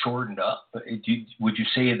spans have shortened up? Would you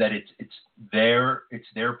say that it's their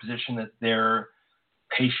position that their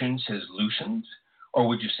patience has loosened? Or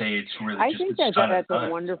would you say it's really I think that's a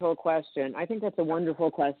wonderful question.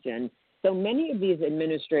 So many of these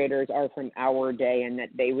administrators are from our day, and that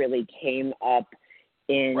they really came up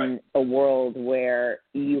in a world where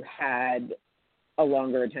you had a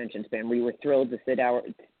longer attention span, where you were thrilled to sit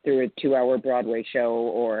through a 2-hour Broadway show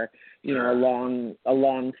or, a long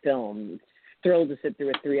film, thrilled to sit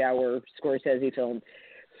through a 3-hour Scorsese film.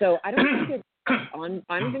 So I don't think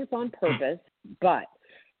it's on purpose, but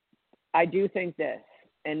I do think this,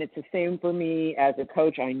 and it's the same for me as a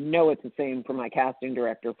coach. I know it's the same for my casting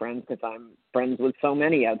director friends because I'm friends with so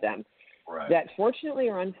many of them. That fortunately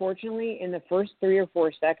or unfortunately, in the first 3 or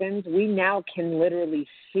 4 seconds, we now can literally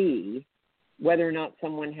see whether or not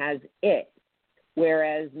someone has it.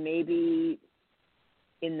 Whereas maybe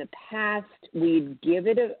in the past, we'd give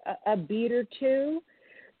it a beat or two,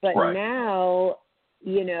 But right. now,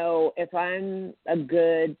 you know, if I'm a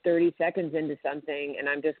good 30 seconds into something and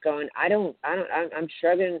I'm just going, I'm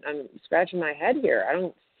struggling, I'm scratching my head here. I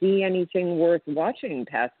don't see anything worth watching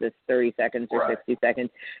past this 30 seconds or right. 60 seconds.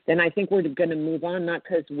 Then I think we're going to move on, not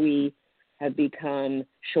because we have become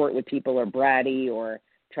short with people or bratty or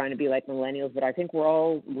trying to be like millennials, but I think we're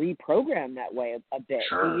all reprogrammed that way a bit.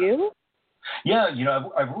 Sure. Do you? Yeah, you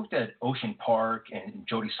know, I've worked at Ocean Park and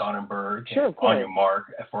Jodie Sonnenberg Sure, and Anya Mark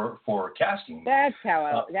for casting. That's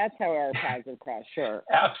how our paths have crossed. Sure.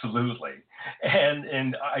 Absolutely,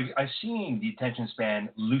 and I've seen the attention span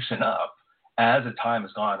loosen up as the time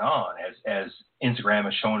has gone on, as Instagram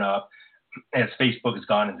has shown up, as Facebook has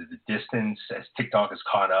gone into the distance, as TikTok has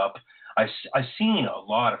caught up. I've seen a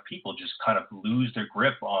lot of people just kind of lose their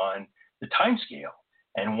grip on the time scale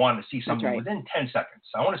and want to see something within 10 seconds.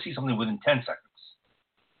 I want to see something within 10 seconds.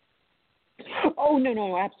 Oh,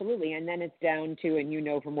 no, absolutely. And then it's down to, and you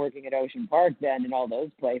know from working at Ocean Park then and all those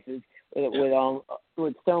places,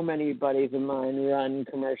 with so many buddies of mine run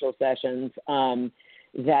commercial sessions,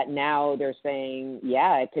 that now they're saying,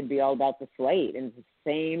 it could be all about the slate. And it's the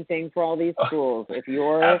same thing for all these schools. If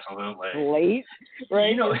you're slate, right?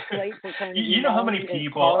 You know, slate for you know how many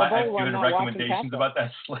people I've given recommendations about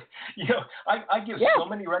that slate? You know, I give so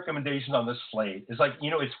many recommendations on this slate. It's like,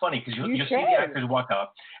 you know, it's funny because you see the actors walk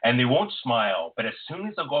up and they won't smile, but as soon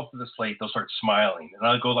as they'll go up to the slate, they'll start smiling. And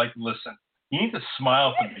I'll go like, listen, you need to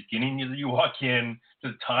smile from the beginning that you walk in to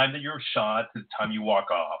the time that you're shot to the time you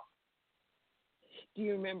walk off. Do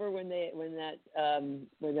you remember when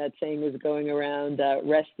that saying was going around,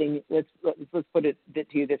 resting? Let's put it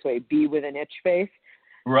to you this way: be with an itch face.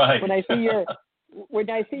 Right. When I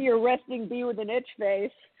see your resting bee with an itch face,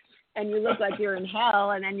 and you look like you're in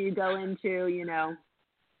hell, and then you go into, you know,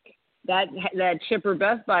 that Chipper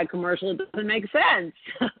Best Buy commercial, it doesn't make sense.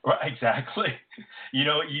 Right, exactly. You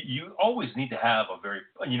know, you always need to have a very,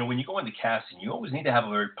 you know, when you go into casting, you always need to have a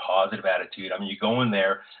very positive attitude. I mean, you go in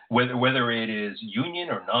there, whether it is union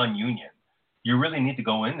or non-union, you really need to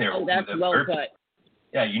go in there with a very,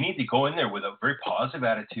 yeah, you need to go in there with a very positive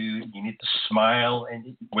attitude. You need to smile,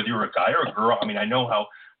 and whether you're a guy or a girl, I mean, I know how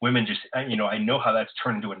women just, you know, I know how that's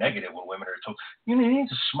turned into a negative when women are told, you need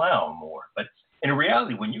to smile more. But in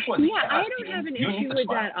reality, when you go into casting, I don't have an issue with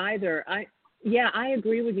that either. I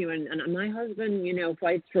agree with you. And my husband, you know,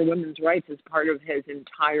 fights for women's rights as part of his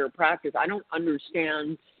entire practice. I don't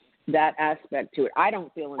understand that aspect to it. I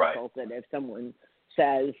don't feel insulted if someone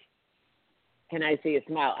says, "Can I see a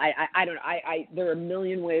smile?" I don't. There are a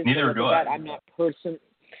million ways to look at that.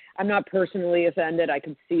 I'm not personally offended. I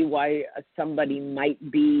can see why somebody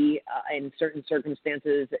might be in certain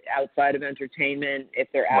circumstances outside of entertainment if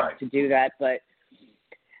they're asked to do that. But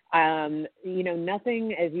you know,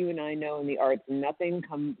 nothing, as you and I know in the arts, nothing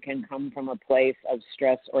can come from a place of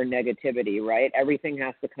stress or negativity, right? Everything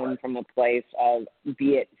has to come from a place of,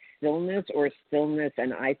 be it stillness,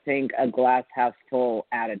 and I think a glass half full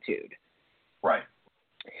attitude. Right.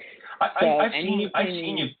 I've seen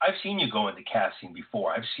you go into casting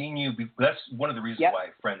before. I've seen you. That's one of the reasons why I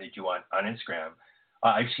friended you on Instagram.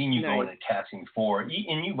 I've seen you go into casting before,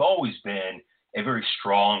 and you've always been a very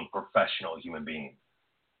strong professional human being.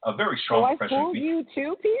 A very strong professional. I fooled you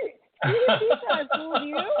too, Pete. I fooled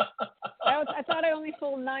you. I thought I only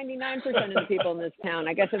fooled 99% of the people in this town.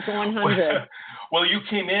 I guess it's 100. Well, you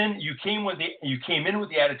came in with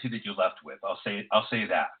the attitude that you left with. I'll say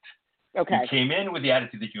that. Okay. You came in with the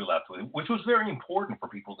attitude that you left with, which was very important for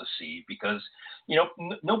people to see because, you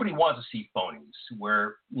know, nobody wants to see phonies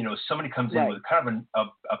where, you know, somebody comes in with kind of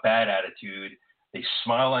a bad attitude, they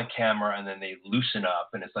smile on camera and then they loosen up,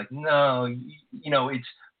 and it's like, no, you know, it's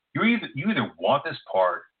you either want this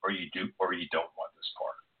part or you don't want this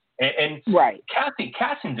part. And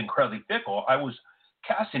casting's incredibly fickle. I was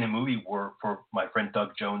casting a movie for my friend Doug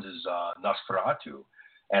Jones's Nosferatu.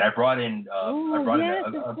 And I brought in.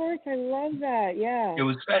 Of course, I love that. Yeah, it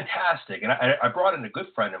was fantastic, and I brought in a good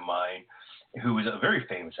friend of mine, who was a very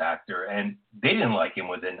famous actor, and they didn't like him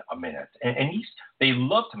within a minute. And they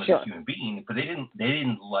loved him as a human being, but they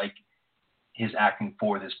didn't like his acting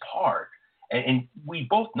for this part. And we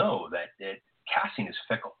both know that casting is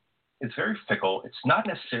fickle. It's very fickle. It's not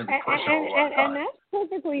necessarily personal. And that's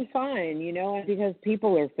perfectly fine, you know, because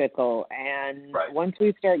people are fickle. And once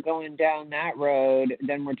we start going down that road,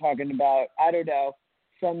 then we're talking about, I don't know,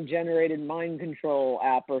 some generated mind control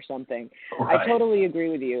app or something. I totally agree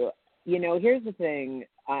with you. You know, here's the thing.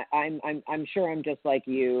 I'm sure I'm just like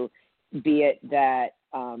you, be it that,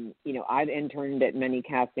 you know, I've interned at many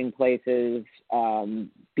casting places,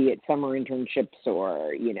 be it summer internships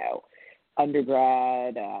or, you know,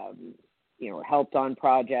 undergrad, you know, helped on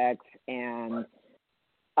projects, and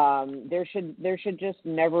There should just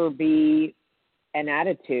never be an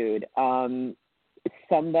attitude.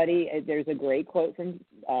 There's a great quote from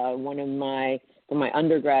from my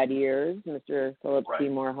undergrad years, Mr. Philip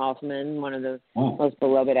Seymour Hoffman, one of the most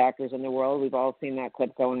beloved actors in the world. We've all seen that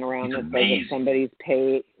clip going around that says that somebody's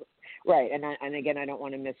paid. Right, and again, I don't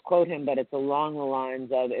want to misquote him, but it's along the lines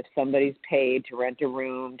of, if somebody's paid to rent a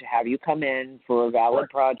room, to have you come in for a valid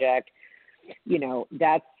project,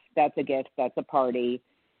 that's a gift, that's a party,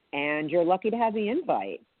 and you're lucky to have the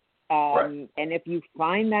invite. And if you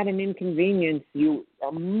find that an inconvenience, you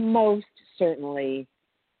are most certainly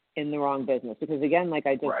in the wrong business. Because again, like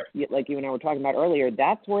you and I were talking about earlier,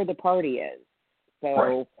 that's where the party is.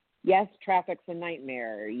 So yes, traffic's a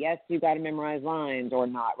nightmare. Yes, you got to memorize lines or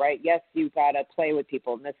not, right? Yes, you got to play with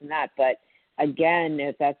people and this and that. But again,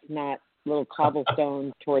 if that's not little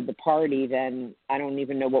cobblestones toward the party, then I don't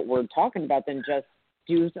even know what we're talking about. Then just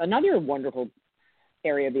do another wonderful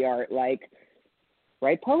area of the art, like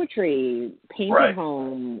write poetry, paint at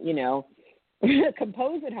home,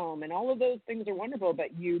 compose at home, and all of those things are wonderful,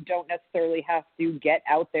 but you don't necessarily have to get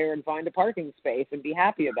out there and find a parking space and be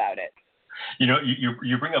happy about it.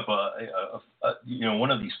 You bring up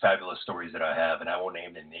one of these fabulous stories that I have, and I won't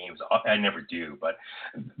name the names. I never do, but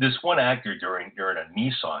this one actor during a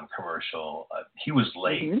Nissan commercial, he was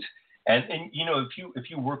late, and if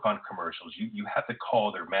you work on commercials, you have to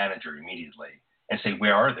call their manager immediately and say,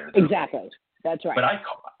 where are they? Exactly. That's right. But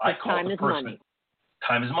I call the person. Money.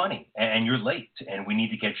 Time is money, and you're late, and we need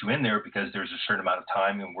to get you in there because there's a certain amount of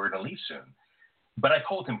time, and we're going to leave soon. But I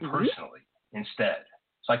called him personally instead.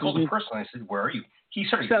 So I called him personally. I said, "Where are you?" He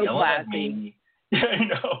started yelling at me.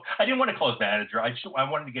 I didn't want to call his manager. I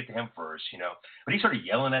wanted to get to him first, But he started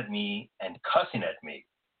yelling at me and cussing at me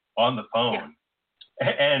on the phone. Yeah.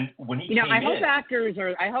 And when he came I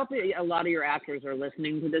hope a lot of your actors are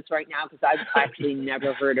listening to this right now, because I've actually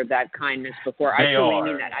never heard of that kindness before. I truly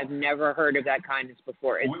mean that. I've never heard of that kindness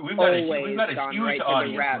before. It's we've got a huge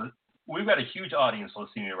audience. We've got a huge audience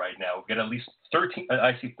listening to it right now. We've got at least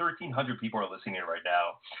 1,300 people are listening to it right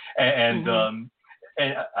now. And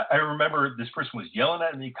I remember this person was yelling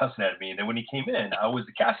at me, cussing at me. And then when he came in, I was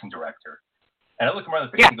the casting director. And I looked him around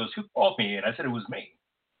the face and he goes, "Who called me?" And I said, "It was me."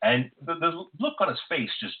 And the look on his face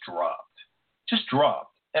just dropped.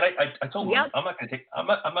 And I told him, I'm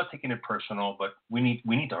not taking it personal, but we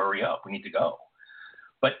need to hurry up. We need to go.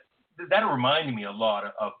 But that reminded me a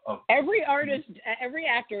lot of every artist, every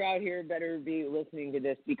actor out here better be listening to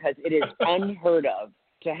this, because it is unheard of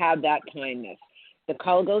to have that kindness. The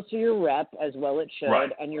call goes to your rep, as well it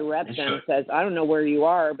should, and your rep then says, "I don't know where you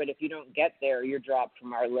are, but if you don't get there, you're dropped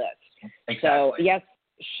from our list." Exactly. So yes,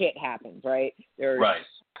 shit happens, right? There's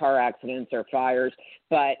car accidents or fires,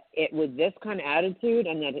 but it was this kind of attitude,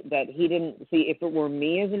 and that he didn't see. If it were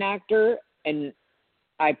me as an actor, and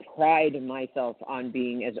I pride myself on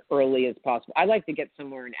being as early as possible. I like to get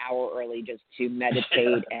somewhere an hour early just to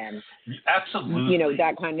meditate and absolutely,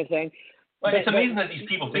 that kind of thing. But it's amazing that these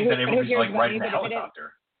people think that everybody's like riding a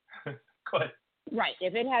helicopter. Go ahead. Right.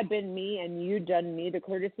 If it had been me and you'd done me the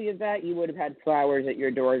courtesy of that, you would have had flowers at your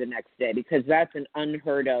door the next day, because that's an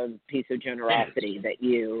unheard of piece of generosity that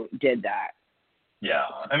you did that. Yeah.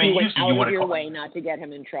 I mean, you went out of your way not to get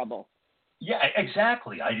him in trouble. Yeah,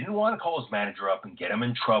 exactly. I didn't want to call his manager up and get him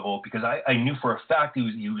in trouble, because I knew for a fact he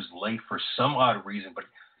was late for some odd reason, but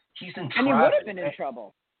he's in trouble. And he would have been in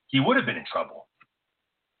trouble. He would have been in trouble.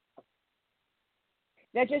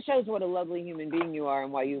 That just shows what a lovely human being you are,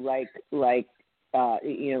 and why you like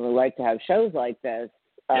to have shows like this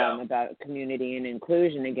about community and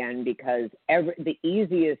inclusion again, because the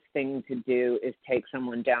easiest thing to do is take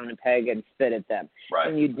someone down a peg and spit at them. Right.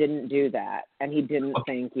 And you didn't do that, and he didn't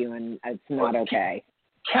thank you, and it's not okay.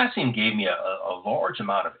 Casting gave me a large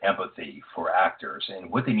amount of empathy for actors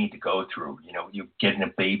and what they need to go through. You getting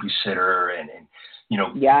a babysitter and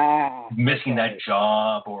missing that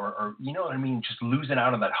job, or you know what I mean, just losing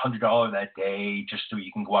out on that $100 that day just so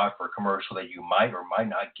you can go out for a commercial that you might or might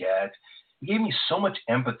not get. It gave me so much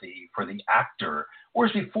empathy for the actor,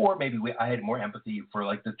 whereas before maybe I had more empathy for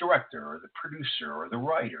like the director or the producer or the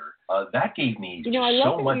writer. That gave me I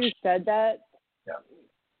love so much. You said that. Yeah.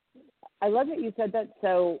 I love that you said that.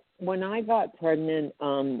 So when I got pregnant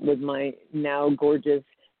with my now gorgeous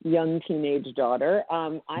young teenage daughter,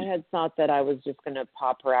 I had thought that I was just going to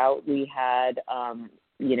pop her out. We had, oh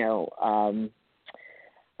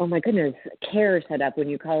my goodness, care set up, when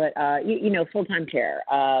you call it, full-time care.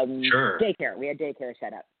 Sure. Daycare. We had daycare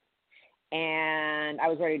set up. And I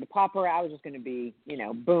was ready to pop her out. I was just going to be,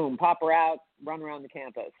 boom, pop her out, run around the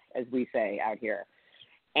campus, as we say out here.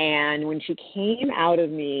 And when she came out of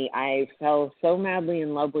me, I fell so madly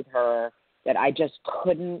in love with her that I just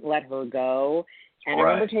couldn't let her go. And I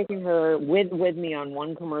remember taking her with me on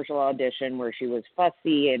one commercial audition where she was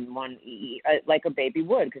fussy and one like a baby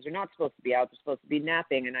would, because they're not supposed to be out; they're supposed to be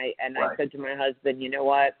napping. And I said to my husband, you know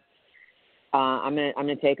what? I'm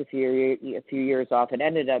gonna take a few years off. It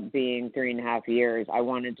ended up being 3.5 years. I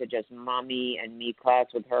wanted to just mommy and me class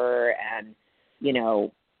with her, and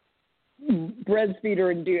breastfeed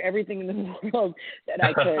her and do everything in the world that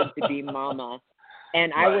I could to be mama.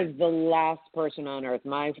 And I was the last person on earth.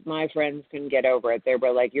 My friends couldn't get over it. They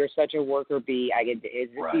were like, "You're such a worker bee. Is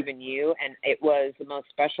this even you?" And it was the most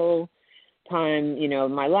special time,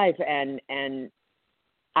 of my life. And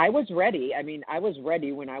I was ready. I mean, I was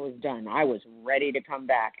ready when I was done. I was ready to come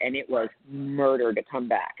back, and it was murder to come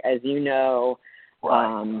back. As you know,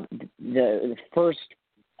 the first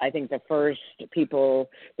people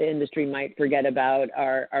the industry might forget about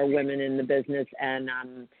are women in the business, and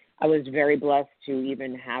I was very blessed to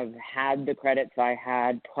even have had the credits I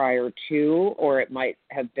had prior to, or it might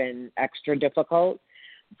have been extra difficult.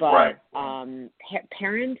 But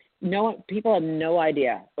parents, people have no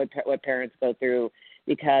idea what parents go through,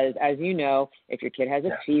 because, as you know, if your kid has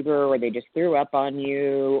a fever, or they just threw up on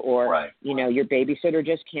you, or your babysitter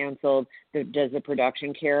just canceled, does the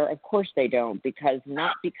production care? Of course they don't,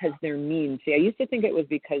 not because they're mean. See, I used to think it was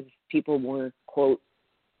because people were, quote,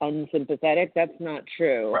 unsympathetic. That's not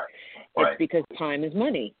true. It's because time is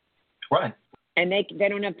money. And they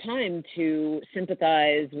don't have time to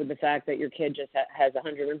sympathize with the fact that your kid just has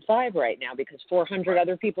 105 right now, because 400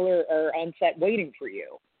 other people are on set waiting for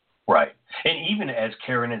you. And even as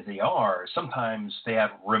caring as they are, sometimes they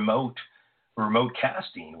have remote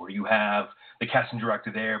casting, where you have the casting director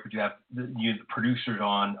there, but you have the producers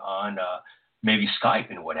on maybe Skype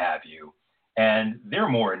and what have you. And they're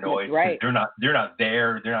more annoyed because they're not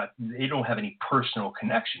there. They don't have any personal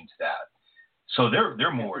connection to that. So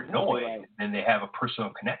they're more annoyed than they have a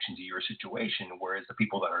personal connection to your situation. Whereas the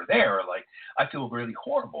people that are there are like, I feel really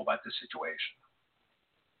horrible about this situation.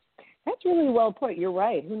 That's really well put. You're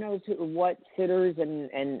right. Who knows what sitters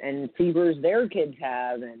and fevers their kids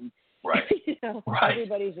have, and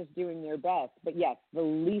everybody's just doing their best. But yes, the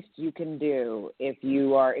least you can do if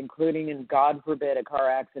you are including in, God forbid, a car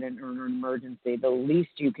accident or an emergency, the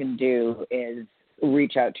least you can do is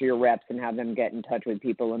reach out to your reps and have them get in touch with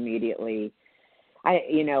people immediately.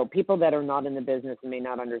 People that are not in the business may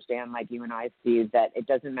not understand, like you and I, Steve, that it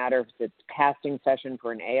doesn't matter if it's a casting session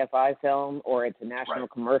for an AFI film, or it's a national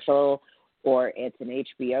commercial, or it's an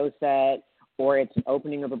HBO set, or it's an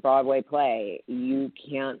opening of a Broadway play. You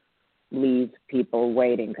can't leave people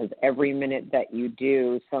waiting, because every minute that you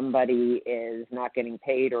do, somebody is not getting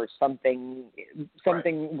paid, or something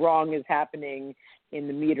wrong is happening in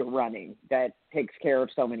the meter running that takes care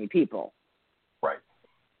of so many people.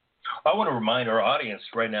 I want to remind our audience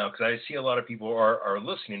right now, because I see a lot of people are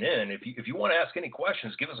listening in. If you want to ask any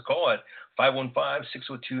questions, give us a call at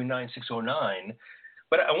 515-602-9609.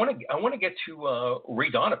 But I want to get to Ray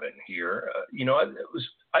Donovan here.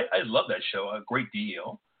 I love that show a great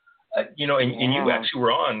deal. And you actually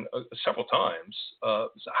were on several times. So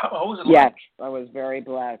how was it like? Yes, I was very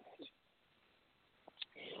blessed.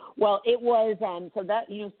 Well, it was so that,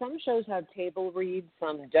 some shows have table reads,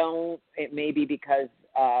 some don't. It may be because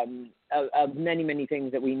of many, many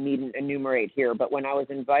things that we needn't enumerate here. But when I was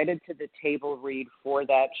invited to the table read for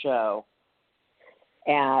that show,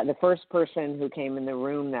 the first person who came in the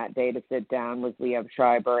room that day to sit down was Liev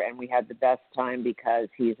Schreiber, and we had the best time because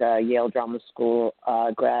he's a Yale Drama School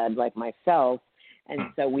grad like myself.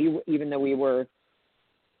 And so even though we were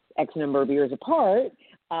X number of years apart,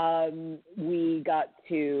 we got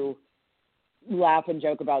to laugh and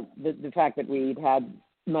joke about the fact that we'd had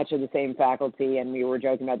much of the same faculty, and we were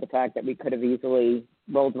joking about the fact that we could have easily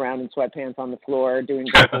rolled around in sweatpants on the floor doing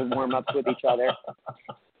vocal warm-ups with each other.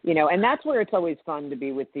 And that's where it's always fun to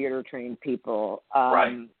be with theater-trained people.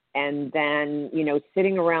 And then,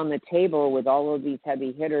 sitting around the table with all of these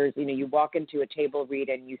heavy hitters, you walk into a table read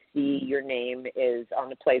and you see your name is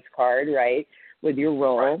on a place card, right, with your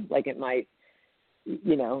role, like it might,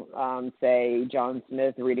 say John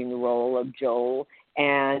Smith reading the role of Joel,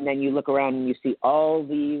 and then you look around and you see all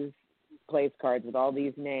these place cards with all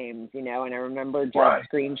these names, and I remember just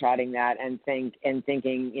screenshotting that and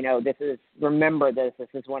thinking, remember this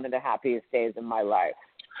is one of the happiest days of my life.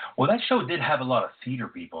 Well, that show did have a lot of theater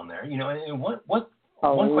people in there, and one question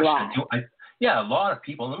a lot of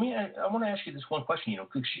people. I want to ask you this one question,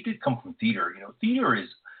 because you did come from theater. Theater is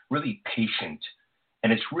really patient.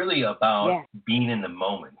 And it's really about being in the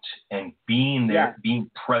moment and being there, being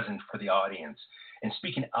present for the audience and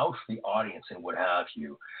speaking out for the audience and what have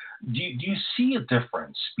you. Do you see a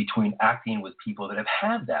difference between acting with people that have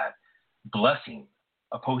had that blessing,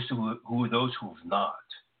 opposed to who are those who've not?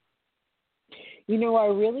 You know, I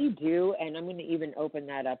really do, and I'm going to even open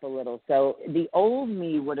that up a little. So the old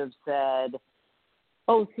me would have said,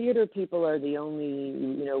 oh, theater people are the only,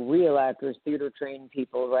 real actors, theater-trained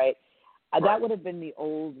people, right? That would have been the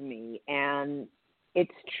old me, and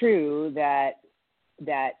it's true that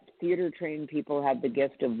theater-trained people have the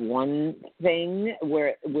gift of one thing,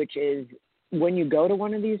 which is when you go to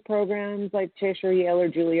one of these programs like Tisch or Yale or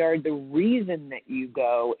Juilliard, the reason that you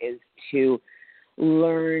go is to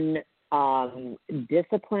learn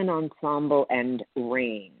discipline, ensemble, and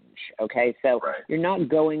range. Okay, so you're not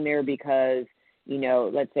going there because,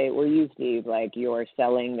 let's say, you, Steve, like you're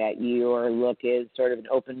selling that your look is sort of an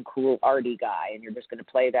open, cool, arty guy, and you're just going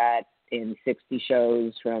to play that in 60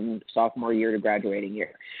 shows from sophomore year to graduating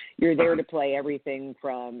year. You're there to play everything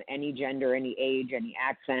from any gender, any age, any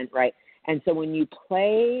accent, right? And so when you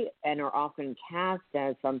play and are often cast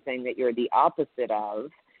as something that you're the opposite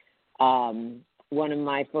of, one of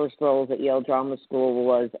my first roles at Yale Drama School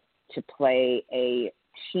was to play a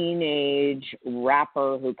teenage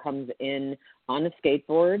rapper who comes in on a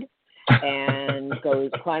skateboard and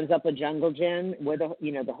climbs up a jungle gym with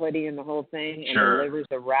the hoodie and the whole thing, and delivers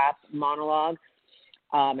a rap monologue.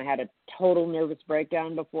 I had a total nervous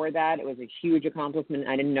breakdown before that. It was a huge accomplishment.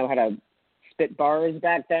 I didn't know how to spit bars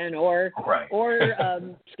back then, or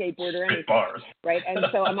skateboard or anything. Bars. Right? And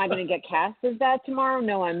so am I going to get cast as that tomorrow?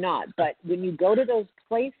 No, I'm not. But when you go to those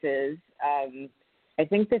places, I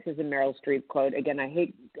think this is a Meryl Streep quote. Again, I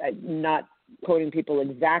hate not quoting people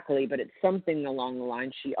exactly, but it's something along the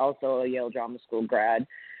line. She also a Yale Drama School grad.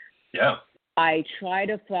 Yeah. I try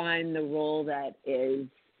to find the role that is,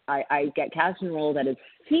 I get cast in a role that is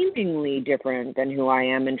seemingly different than who I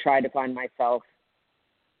am and try to find myself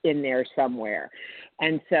in there somewhere.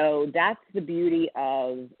 And so that's the beauty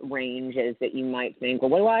of range, is that you might think, well,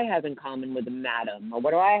 what do I have in common with a madam? Or what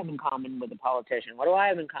do I have in common with a politician? What do I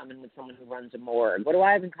have in common with someone who runs a morgue? What do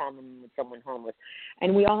I have in common with someone homeless?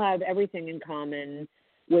 And we all have everything in common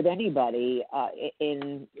with anybody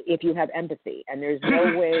if you have empathy. And there's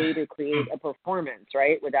no way to create a performance,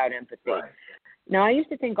 right, without empathy. Right. Now, I used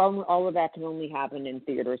to think all of that can only happen in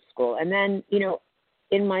theater school. And then,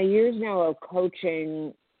 in my years now of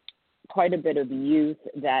coaching quite a bit of youth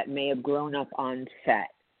that may have grown up on set.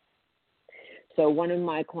 So one of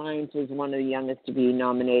my clients was one of the youngest to be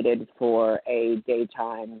nominated for a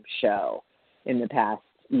daytime show in the past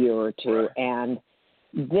year or two. Right. And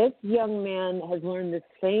this young man has learned the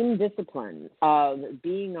same discipline of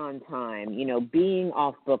being on time, being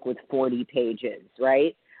off book with 40 pages,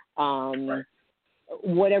 right?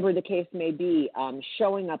 Whatever the case may be,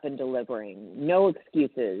 showing up and delivering, no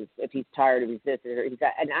excuses if he's tired, if he's this, or he's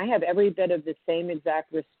that. And I have every bit of the same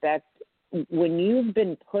exact respect. When you've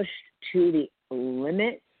been pushed to the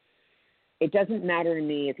limit, it doesn't matter to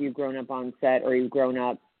me if you've grown up on set or you've grown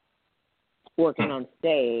up working on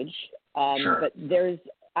stage. But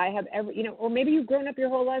I have every, or maybe you've grown up your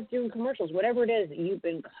whole life doing commercials, whatever it is, you've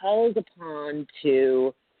been called upon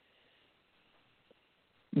to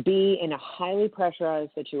be in a highly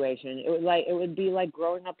pressurized situation. It would be like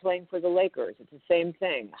growing up playing for the Lakers. It's the same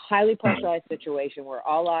thing. Highly pressurized situation where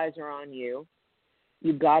all eyes are on you.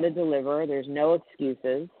 You've got to deliver. There's no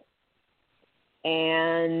excuses.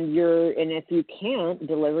 And if you can't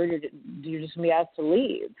deliver, you're just gonna be asked to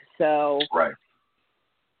leave. So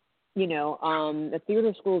the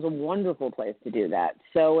theater school is a wonderful place to do that.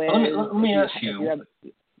 So let me ask you.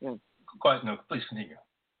 Go ahead. No, please continue.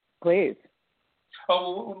 Please.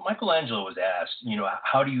 Oh, Michelangelo was asked,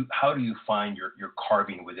 how do you find your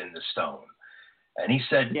carving within the stone? And he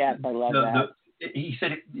said, "Yes, I love that." He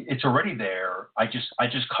said it's already there. I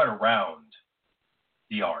just cut around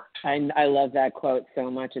the art. I love that quote so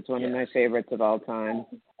much. It's one of my favorites of all time.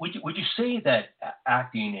 Would you say that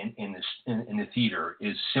acting in the theater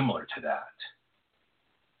is similar to that?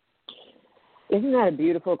 Isn't that a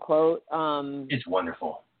beautiful quote? It's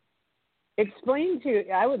wonderful.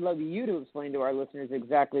 I would love you to explain to our listeners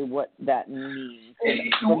exactly what that means.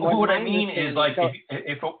 What I mean is, like,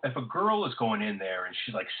 if a girl is going in there and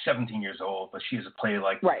she's like 17 years old, but she has to play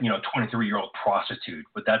like 23-year-old prostitute,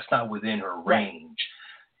 but that's not within her range,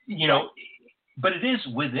 but it is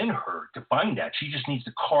within her to find that. She just needs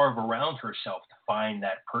to carve around herself to find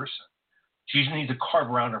that person. She just needs to carve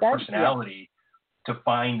around her personality to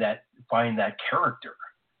find that character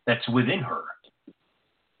that's within her.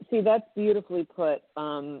 See, that's beautifully put.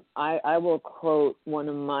 I will quote one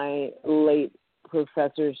of my late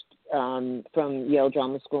professors from Yale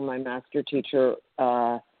Drama School, my master teacher,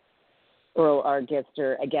 Earl R.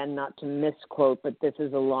 Gister. Again, not to misquote, but this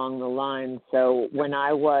is along the line. So when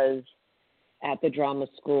I was at the drama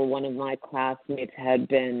school, one of my classmates had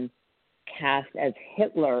been cast as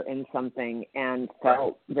Hitler in something and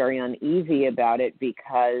felt very uneasy about it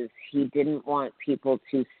because he didn't want people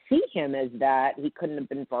to see him as that. He couldn't have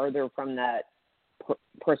been farther from that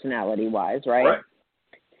personality-wise, right?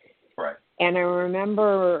 Right. And I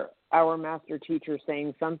remember our master teacher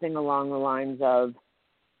saying something along the lines of,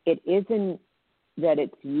 it isn't that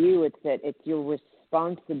it's you, it's that it's your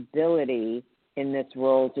responsibility in this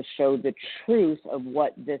role to show the truth of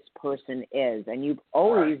what this person is. And you've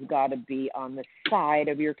always got to be on the side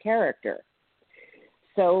of your character.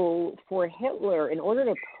 So for Hitler, in order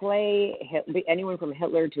to play anyone from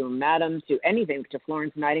Hitler to Madame to anything, to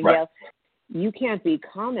Florence Nightingale, you can't be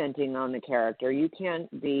commenting on the character. You can't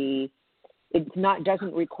be,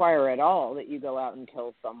 doesn't require at all that you go out and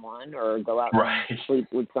kill someone or go out and sleep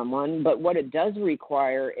with someone. But what it does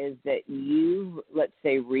require is that you, let's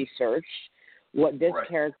say, research what this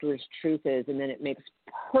character's truth is, and then it makes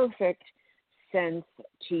perfect sense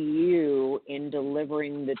to you in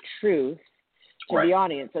delivering the truth to the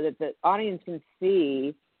audience so that the audience can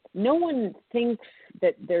see. No one thinks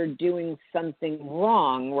that they're doing something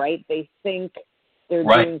wrong, right? They think they're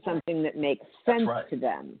doing something that makes sense to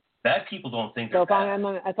them. Bad people don't think so.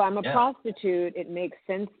 If I'm a prostitute, it makes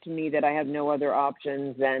sense to me that I have no other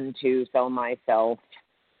options than to sell myself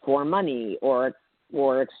for money or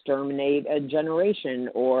exterminate a generation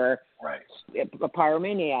or a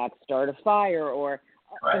pyromaniac, start a fire, or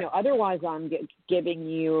otherwise I'm giving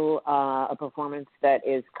you a performance that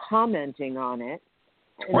is commenting on it,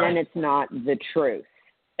 and then it's not the truth.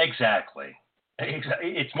 Exactly.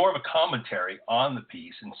 It's more of a commentary on the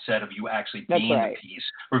piece instead of you actually being the piece,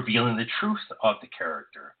 revealing the truth of the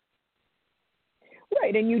character.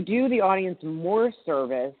 Right, and you do the audience more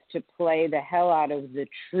service to play the hell out of the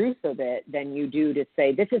truth of it than you do to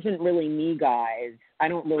say, this isn't really me, guys. I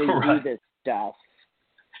don't really do this stuff.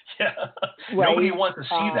 Yeah, nobody wants to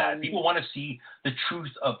see that. People want to see the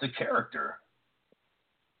truth of the character.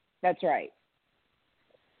 That's right.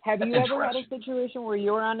 Have you ever had a situation where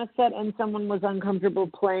you were on a set and someone was uncomfortable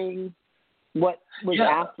playing what was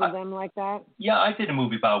asked of them like that? Yeah, I did a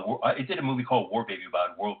movie called War Baby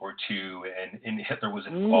about World War II, and Hitler was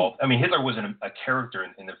involved. I mean, Hitler wasn't a character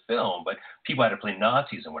in the film, but people had to play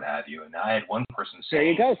Nazis and what have you. And I had one person say, "There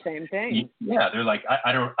you go, same thing." Yeah, they're like,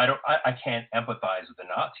 I can't empathize with the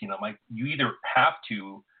Nazi. And I'm like, you either have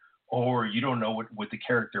to, or you don't know what the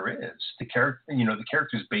character is. The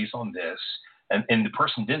character is based on this, and the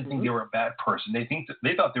person didn't think they were a bad person.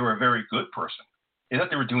 They thought they were a very good person. They thought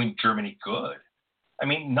they were doing Germany good. I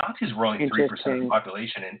mean, Nazis were only 3% of the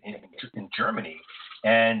population in Germany.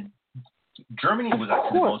 And Germany was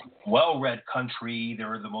actually the most well-read country. They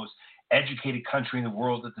were the most educated country in the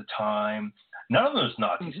world at the time. None of those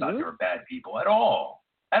Nazis thought they were bad people at all.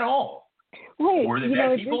 At all. Right. Were they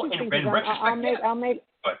bad people? In retrospect,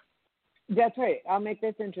 That's right. I'll make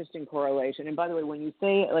this interesting correlation. And by the way, when you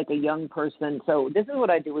say like a young person, so this is what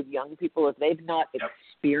I do with young people. If they've not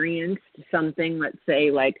experienced something, let's say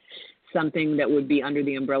like something that would be under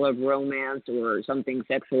the umbrella of romance or something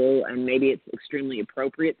sexual, and maybe it's extremely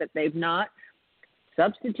appropriate that they've not,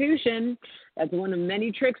 substitution, that's one of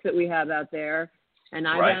many tricks that we have out there. And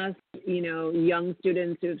I've asked, young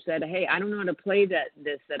students who have said, hey, I don't know how to play that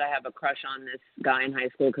I have a crush on this guy in high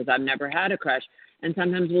school because I've never had a crush. And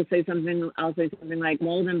sometimes I'll say something like,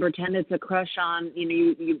 well, then pretend it's a crush on,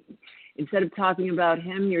 you instead of talking about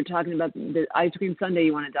him, you're talking about the ice cream sundae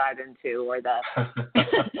you want to dive into, or the,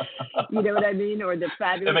 you know what I mean? Or the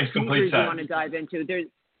fabulous features you want to dive into.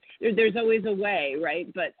 There's always a way, right?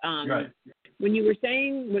 But when you were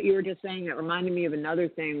saying what you were just saying, it reminded me of another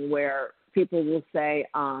thing where people will say,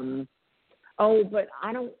 oh, but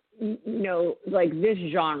I don't, like this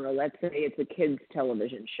genre, let's say it's a kids'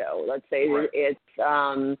 television show. Let's say it's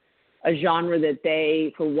a genre that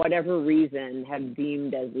they, for whatever reason, have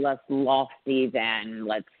deemed as less lofty than,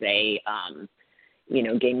 let's say,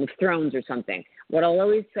 Game of Thrones or something. What I'll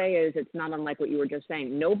always say is it's not unlike what you were just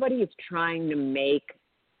saying. Nobody is trying to make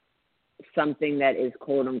something that is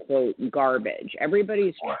quote-unquote garbage.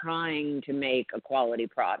 Everybody's trying to make a quality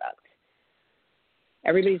product.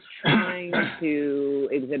 Everybody's trying to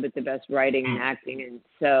exhibit the best writing and acting, and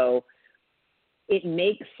so it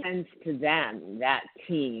makes sense to them, that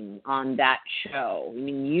team on that show. I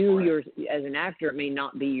mean, you're as an actor, it may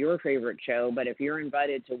not be your favorite show, but if you're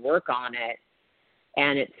invited to work on it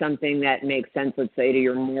and it's something that makes sense, let's say, to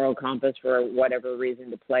your moral compass for whatever reason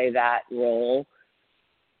to play that role,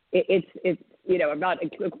 it's I'm not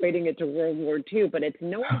equating it to World War II, but it's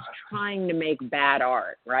no one's trying to make bad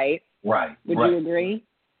art, right? Would you agree?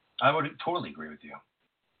 I would totally agree with you.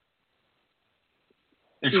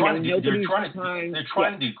 They're trying to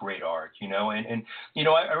do great art, and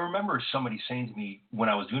I remember somebody saying to me when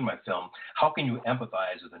I was doing my film, how can you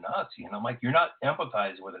empathize with a Nazi? And I'm like, you're not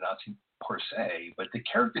empathizing with a Nazi per se, but the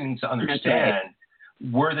character needs to understand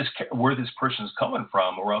where this person is coming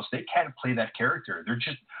from, or else they can't play that character.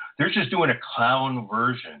 They're just doing a clown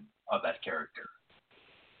version of that character.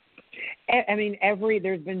 I mean,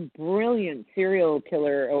 there's been brilliant serial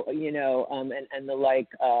killer, and the like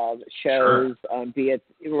shows, be it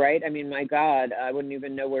right. I mean, my God, I wouldn't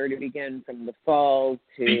even know where to begin, from The Fall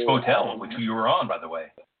to Bates Motel, which you were on, by the way.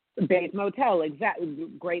 Bates Motel, exactly.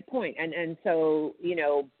 Great point. And so,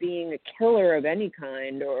 being a killer of any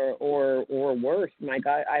kind or worse, my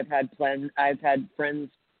God, I've had friends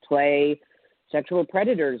play sexual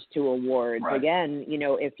predators to awards. Right. Again,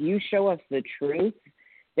 if you show us the truth,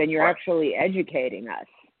 then you're actually educating us.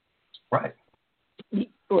 Right.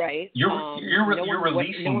 Right. You're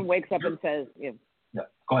releasing. No one wakes up and says, Yeah.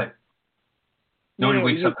 Go ahead. Nobody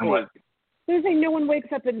wakes up and what? They're saying no one wakes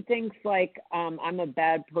up and thinks like, I'm a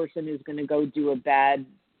bad person who's going to go do a bad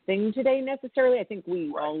thing today necessarily. I think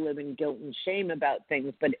we all live in guilt and shame about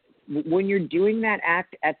things, but when you're doing that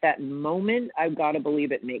act at that moment, I've got to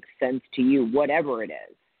believe it makes sense to you, whatever it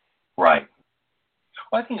is. Right.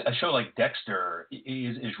 Well, I think a show like Dexter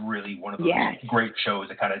is really one of those great shows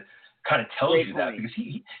that kind of tells you that, because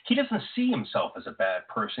he doesn't see himself as a bad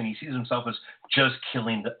person. He sees himself as just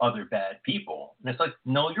killing the other bad people. And it's like,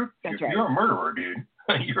 no, you're a murderer, dude.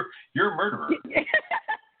 you're a murderer.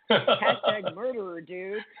 Hashtag murderer,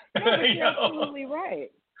 dude. No, but you're absolutely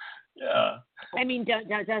right. Yeah. I mean,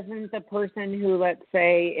 doesn't the person who, let's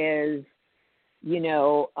say, is,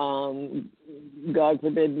 God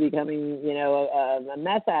forbid, becoming, a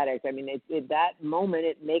meth addict. I mean, at that moment,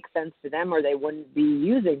 it makes sense to them, or they wouldn't be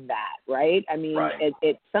using that, right? I mean,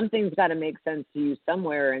 something's got to make sense to you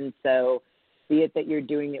somewhere, and so be it that you're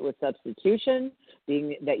doing it with substitution,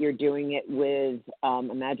 being that you're doing it with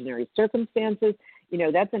imaginary circumstances.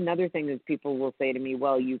 That's another thing is people will say to me,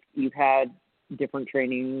 well, you've had different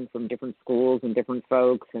training from different schools and different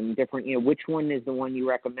folks and different, which one is the one you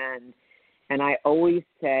recommend? And I always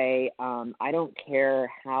say, I don't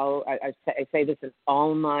care how, I say this in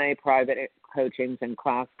all my private coachings and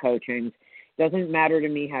class coachings. Doesn't matter to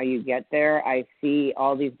me how you get there. I see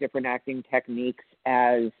all these different acting techniques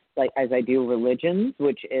as I do religions,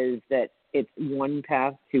 which is that it's one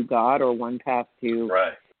path to God or one path to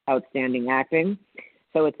outstanding acting.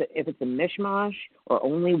 So if it's a mishmash or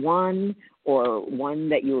only one or one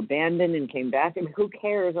that you abandoned and came back, I mean, who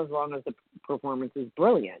cares as long as the performance is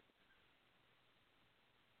brilliant?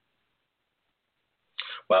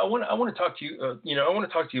 Well, I want to talk to you. I want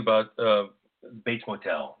to talk to you about Bates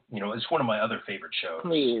Motel. It's one of my other favorite shows.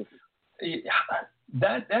 Please.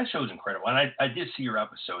 That show is incredible, and I did see your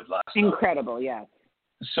episode last night. Incredible, yes.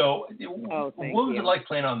 So, what was it like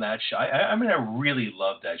playing on that show? I mean, I really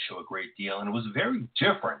loved that show a great deal, and it was very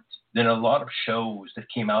different than a lot of shows that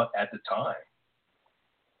came out at the time.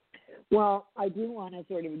 Well, I do want to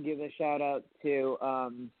sort of give a shout out to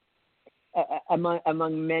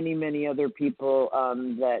among many, many other people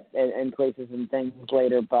that and places and things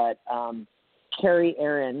later, but Carrie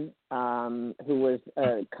Aaron, who was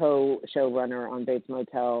a co-showrunner on Bates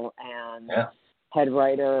Motel and head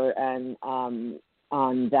writer, and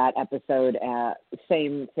on that episode,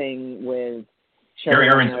 same thing with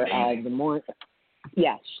showrunner of the morning.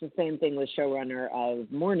 Yes, the same thing with showrunner of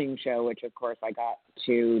Morning Show, which of course I got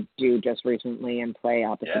to do just recently and play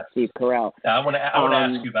opposite Steve Carell. I want to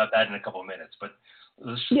ask you about that in a couple of minutes, but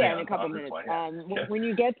let's stay in a couple of minutes. When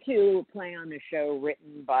you get to play on a show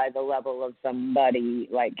written by the level of somebody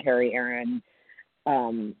like Carrie Aaron,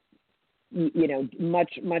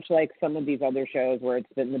 much like some of these other shows where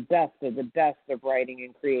it's been the best of writing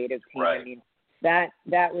and creative team. Right. I mean, that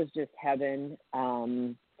was just heaven.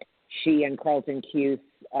 She and Carlton Cuse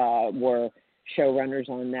were showrunners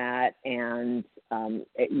on that, and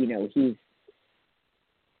he's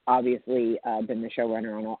obviously been the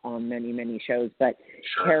showrunner on many, many shows. But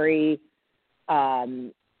Carrie,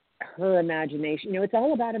 her imagination, it's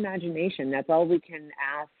all about imagination. That's all we can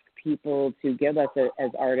ask people to give us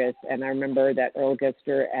as artists. And I remember that Earl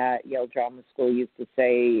Gister at Yale Drama School used to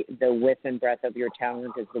say, the width and breadth of your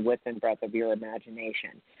talent is the width and breadth of your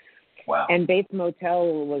imagination. Wow. And Bates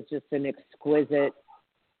Motel was just an exquisite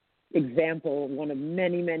example, one of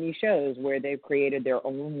many, many shows where they've created their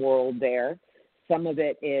own world there. Some of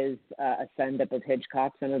it is a send-up of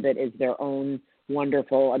Hitchcock. Some of it is their own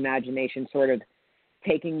wonderful imagination, sort of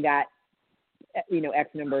taking that, X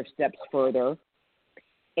number of steps further.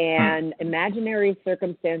 And imaginary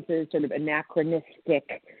circumstances, sort of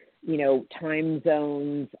anachronistic, time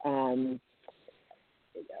zones,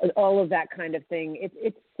 all of that kind of thing.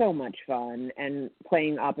 It's so much fun, and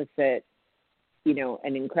playing opposite,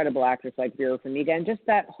 an incredible actress like Greer for me again. Just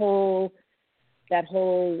that whole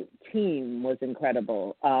team was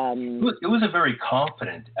incredible. It was a very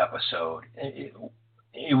confident episode.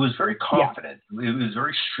 It was very confident. Yeah. It was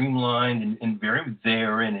very streamlined and very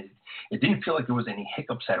there, and it didn't feel like there was any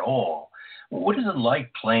hiccups at all. What is it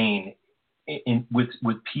like playing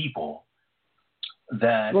with people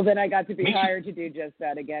that? Well, then I got to be hired to do just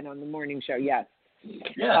that again on the morning show. Yes.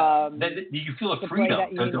 Yeah. You feel a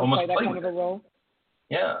freedom to almost play kind of a role.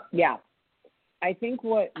 Yeah. Yeah. I think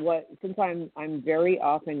what since I'm very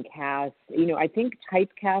often cast, I think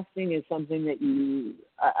typecasting is something that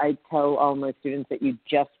I tell all my students that you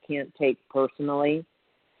just can't take personally.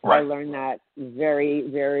 Right. I learned that very,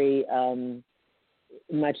 very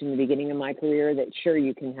much in the beginning of my career, that sure,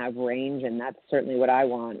 you can have range, and that's certainly what I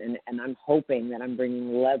want. And I'm hoping that I'm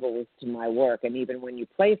bringing levels to my work. And even when you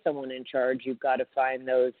play someone in charge, you've got to find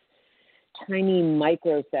those tiny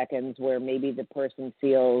microseconds where maybe the person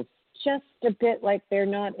feels just a bit like they're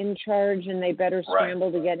not in charge and they better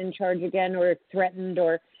scramble to get in charge again, or threatened,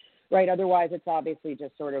 or right. Otherwise, it's obviously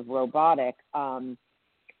just sort of robotic.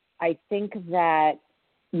 I think that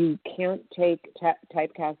you can't take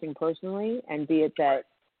typecasting personally, and be it that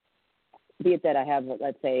I have,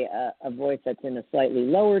 let's say, a voice that's in a slightly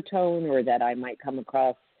lower tone, or that I might come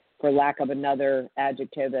across, for lack of another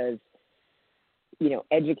adjective, as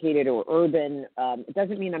educated or urban. It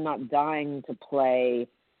doesn't mean I'm not dying to play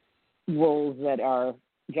roles that are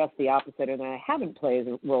just the opposite, or that I haven't played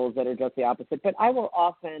roles that are just the opposite. But I will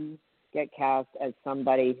often get cast as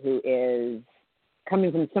somebody who is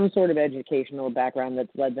coming from some sort of educational background that's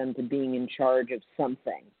led them to being in charge of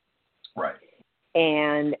something. Right.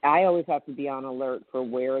 And I always have to be on alert for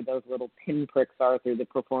where those little pinpricks are through the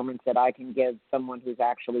performance that I can give someone who's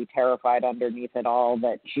actually terrified underneath it all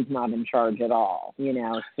that she's not in charge at all, So. Do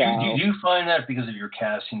you find that because of your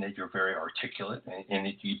casting that you're very articulate, and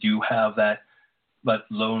that you do have that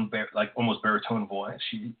lone, like almost baritone voice,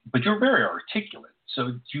 but you're very articulate.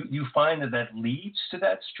 So do you find that leads to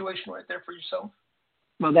that situation right there for yourself?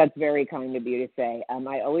 Well, that's very kind of you to say.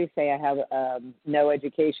 I always say I have no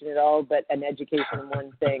education at all, but an education in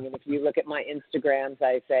one thing. And if you look at my Instagrams,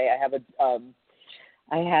 I say I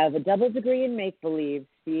have a double degree in make-believe,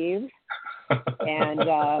 Steve. And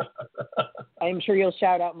I'm sure you'll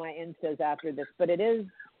shout out my Instas after this, but it is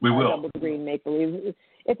a double degree in make-believe.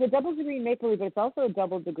 It's a double degree in make-believe, but it's also a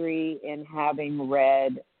double degree in having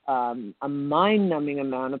read a mind-numbing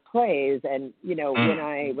amount of plays. And, when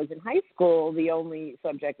I was in high school, the only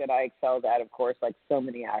subject that I excelled at, of course, like so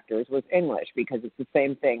many actors, was English, because it's the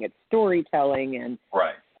same thing. It's storytelling. And,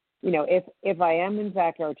 if I am, in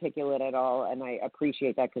fact, articulate at all, and I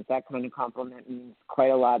appreciate that, because that kind of compliment means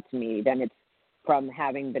quite a lot to me, then it's from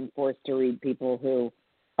having been forced to read people who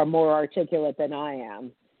are more articulate than I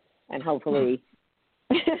am. And hopefully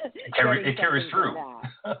it carries through.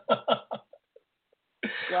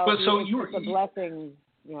 Well, but so it's a blessing.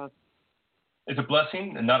 Yeah. It's a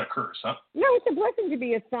blessing and not a curse, huh? No, it's a blessing to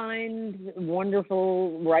be assigned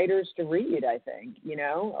wonderful writers to read, I think,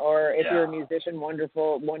 or if you're a musician,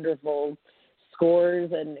 wonderful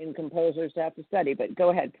scores and composers to have to study. But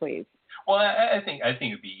go ahead, please. Well, I think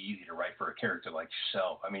it'd be easy to write for a character like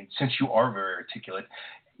yourself. I mean, since you are very articulate,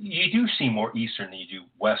 you do seem more Eastern than you do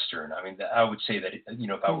Western. I mean, I would say that, if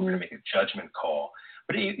I were going to make a judgment call,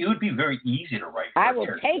 but it would be very easy to write for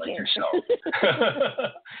a character like yourself.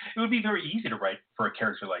 It would be very easy to write for a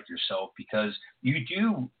character like yourself, because you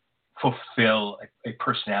do fulfill a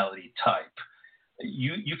personality type.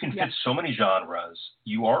 You can fit so many genres.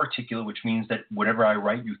 You are articulate, which means that whatever I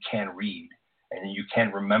write, you can read and you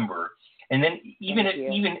can remember. And then even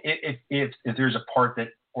if there's a part that,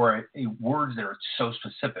 or words that are so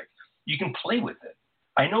specific, you can play with it.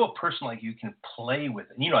 I know a person like you can play with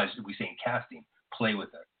it. As we say in casting, play with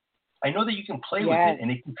it. I know that you can play with it,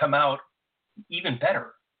 and it can come out even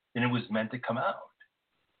better than it was meant to come out.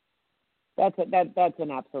 That's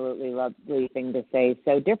an absolutely lovely thing to say.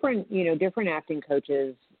 So different acting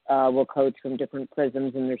coaches will coach from different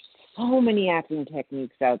prisms, and there's so many acting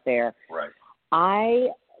techniques out there. Right. I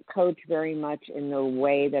coach very much in the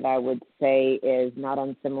way that I would say is not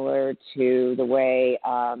unsimilar to the way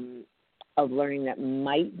of learning that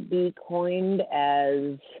might be coined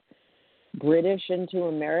as British into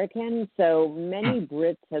American. So many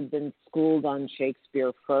Brits have been schooled on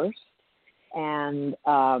Shakespeare first, and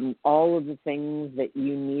all of the things that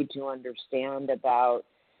you need to understand about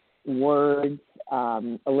words,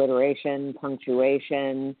 alliteration,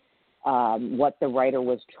 punctuation, what the writer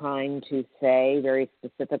was trying to say very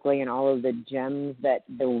specifically, and all of the gems that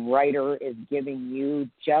the writer is giving you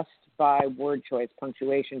just by word choice,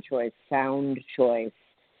 punctuation choice, sound choice,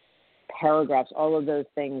 paragraphs, all of those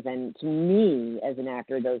things. And to me, as an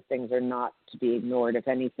actor, those things are not to be ignored. If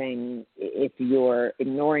anything, if you're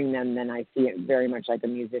ignoring them, then I see it very much like a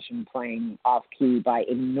musician playing off key by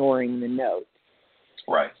ignoring the notes.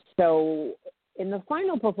 Right. So in the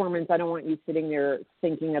final performance, I don't want you sitting there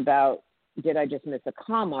thinking about, did I just miss a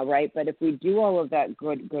comma, right? But if we do all of that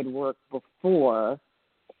good work before,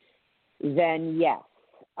 then yes,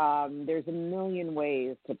 there's a million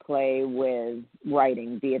ways to play with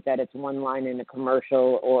writing, be it that it's one line in a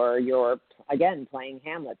commercial or you're, again, playing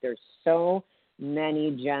Hamlet. There's so many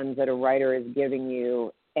gems that a writer is giving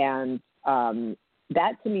you, and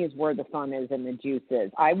that to me is where the fun is and the juice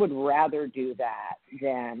is. I would rather do that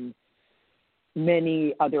than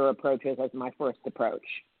many other approaches as my first approach.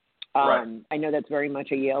 Right. I know that's very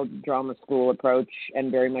much a Yale Drama School approach and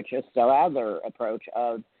very much a Stella Adler approach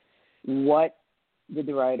of what did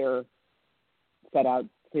the writer set out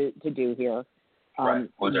to do here? Right.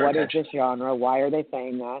 What is this genre? Why are they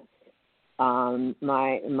saying that? One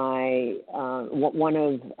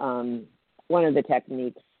of the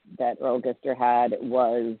techniques that Earl Gister had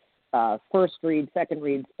was first read, second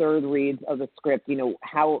read, third reads of a script. You know,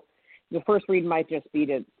 how the first read might just be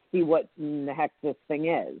to see what in the heck this thing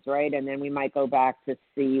is, right? And then we might go back to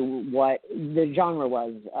see what the genre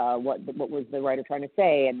was, what was the writer trying to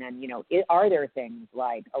say, and then, you know, are there things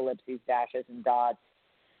like ellipses, dashes, and dots,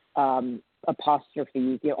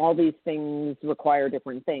 apostrophes? You know, all these things require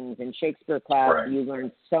different things. In Shakespeare class, right, you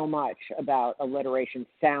learn so much about alliteration,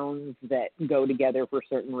 sounds that go together for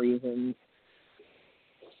certain reasons.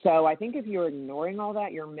 So I think if you're ignoring all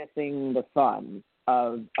that, you're missing the fun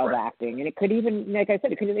of right, acting. And it could even, like I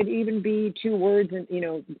said, it could even be two words and, you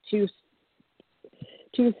know, two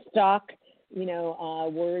stock, you know,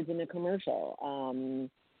 words in a commercial. Or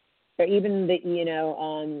even the, you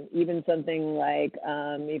know, even something like,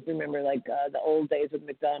 if you remember, like the old days with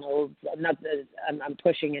McDonald's, not that I'm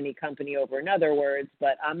pushing any company over in other words,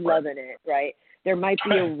 but I'm right, loving it, right? There might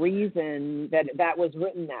be a reason that was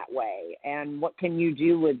written that way. And what can you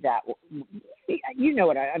do with that? You know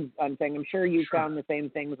what I'm saying. I'm sure you found the same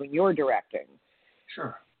things when you're directing.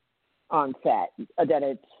 Sure. On set, that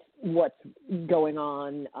it's what's going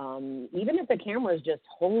on. Even if the camera is just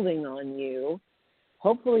holding on you,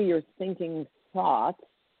 hopefully you're thinking thoughts.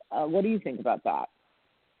 What do you think about that?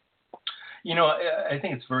 You know, I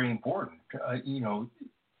think it's very important, you know,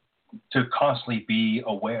 to constantly be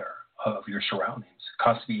aware of your surroundings,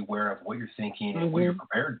 constantly be aware of what you're thinking and what you're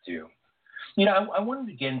prepared to do. You know, I wanted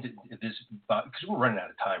to get into this because we're running out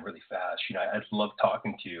of time really fast. You know, I'd love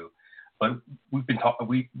talking to you, but we've been talking.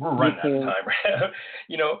 We're running out of time.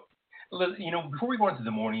 You know, before we go into the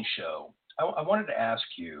morning show, I wanted to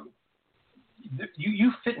ask you.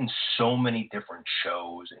 You fit in so many different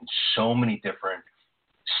shows and so many different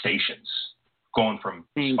stations, going from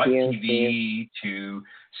Spike TV to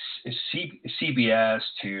CBS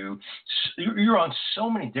to you're on so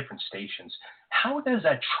many different stations. How does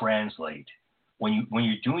that translate when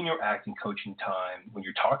you're doing your acting coaching time, when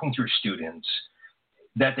you're talking to your students,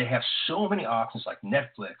 that they have so many options like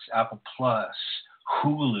Netflix, Apple Plus,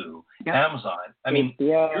 Hulu, Amazon? I mean,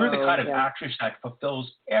 you're the kind of actress that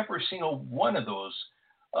fulfills every single one of those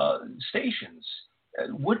stations.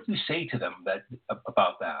 What do you say to them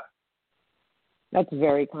about that? That's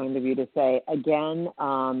very kind of you to say. Again,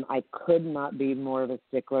 I could not be more of a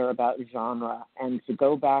stickler about genre. And to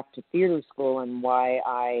go back to theater school and why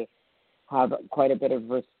I have quite a bit of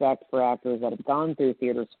respect for actors that have gone through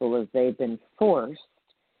theater school is they've been forced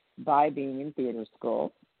by being in theater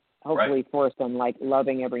school, hopefully forced on like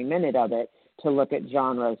loving every minute of it, to look at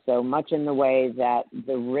genre so much in the way that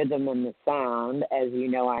the rhythm and the sound, as you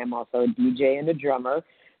know, I am also a DJ and a drummer,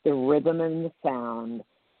 the rhythm and the sound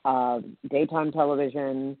of daytime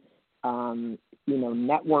television, you know,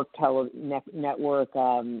 network, you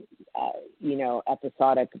know,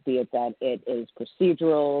 episodic, be it that it is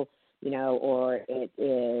procedural, you know, or it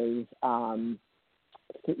is,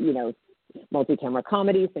 you know, multi-camera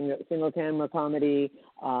comedy, single-camera comedy,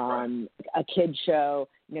 a kid show,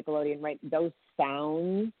 Nickelodeon, right? Those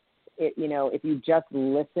sounds, you know, if you just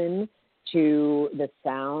listen to the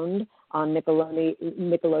sound on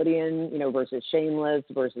Nickelodeon, you know, versus Shameless,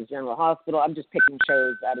 versus General Hospital, I'm just picking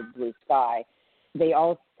shows out of blue sky. They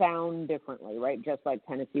all sound differently, right? Just like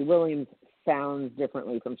Tennessee Williams sounds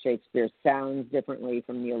differently from Shakespeare, sounds differently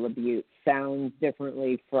from Neil LaBute, sounds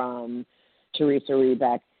differently from Teresa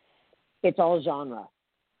Rebeck. It's all genre.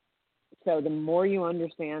 So the more you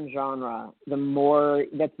understand genre, the more,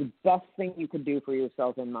 that's the best thing you could do for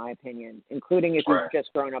yourself, in my opinion, including if you've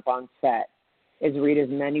just grown up on set, is read as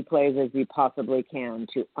many plays as you possibly can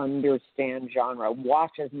to understand genre.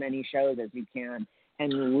 Watch as many shows as you can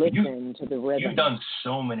and listen to the rhythm. You've done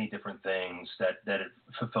so many different things that it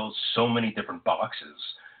fulfills so many different boxes,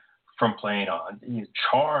 from playing on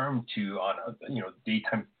Charm to on a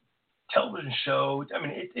daytime television show. I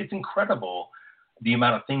mean, it's incredible the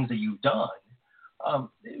amount of things that you've done.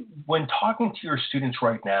 When talking to your students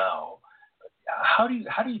right now, how do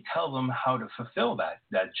you tell them how to fulfill that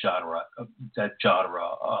genre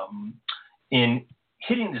in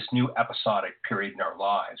hitting this new episodic period in our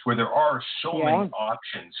lives where there are so many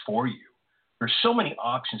options for you? There's so many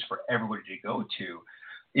options for everybody to go to.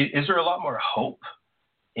 Is there a lot more hope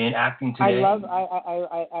in acting today?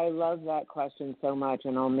 I love that question so much,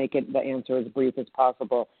 and I'll make the answer as brief as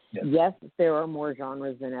possible. Yes, there are more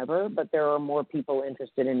genres than ever, but there are more people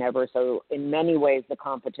interested in ever. So in many ways, the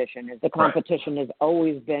competition has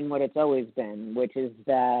always been what it's always been, which is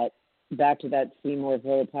that, back to that Seymour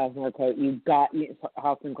Hoffman quote, you've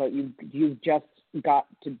just got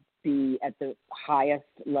to be at the highest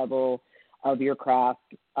level of your craft.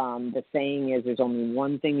 The saying is, there's only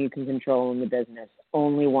one thing you can control in the business,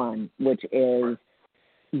 only one, which is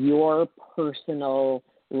your personal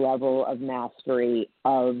level of mastery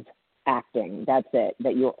of acting. That's it,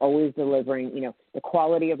 that you're always delivering, the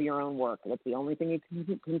quality of your own work. That's the only thing you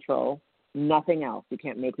can control, nothing else. You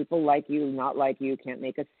can't make people like you, not like you, can't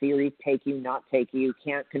make a series take you, not take you,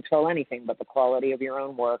 can't control anything but the quality of your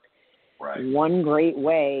own work. Right. One great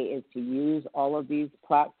way is to use all of these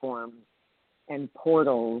platforms and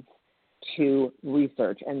portals to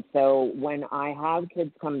research. And so when I have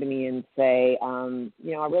kids come to me and say, I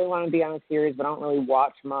really want to be on a series, but I don't really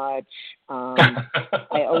watch much, I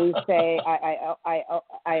always say,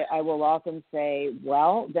 I will often say,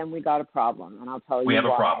 well, then we got a problem, and I'll tell you why. We have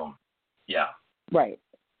a problem. Yeah. Right.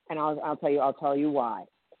 And I'll tell you why.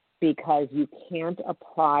 Because you can't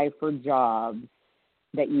apply for jobs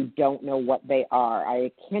that you don't know what they are.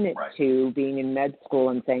 I akin it to being in med school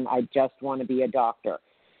and saying, I just want to be a doctor.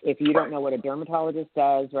 If you don't know what a dermatologist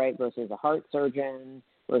does, versus a heart surgeon,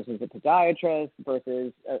 versus a podiatrist,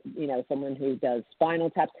 versus, someone who does spinal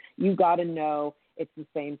taps, you got to know it's the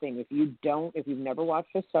same thing. If you've never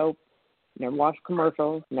watched a soap, never watched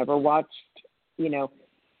commercials, never watched,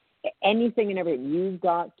 anything and everything, you've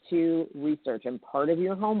got to research. And part of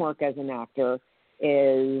your homework as an actor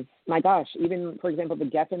is, my gosh, even, for example, the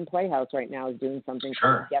Geffen Playhouse right now is doing something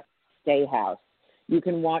called Geffen Stay House. You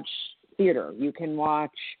can watch theater. You can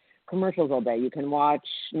watch commercials all day. You can watch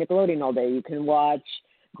Nickelodeon all day. You can watch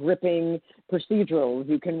gripping procedurals.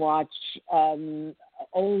 You can watch old,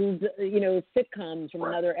 sitcoms from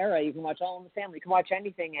another era. You can watch All in the Family. You can watch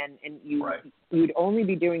anything, and you'd only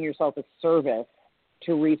be doing yourself a service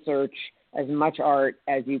to research as much art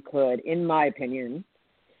as you could, in my opinion,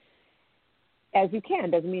 as you can.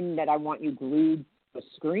 Doesn't mean that I want you glued to a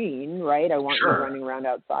screen, right? I want you running around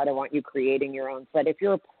outside. I want you creating your own set. If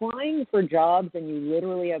you're applying for jobs and you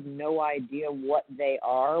literally have no idea what they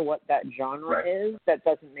are, what that genre is, that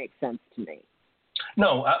doesn't make sense to me.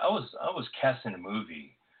 No, I was cast in a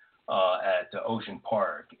movie at Ocean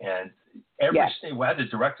Park, and I had the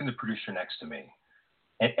director and the producer next to me.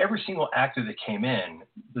 And every single actor that came in,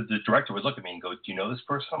 the director would look at me and go, do you know this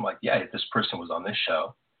person? I'm like, yeah, this person was on this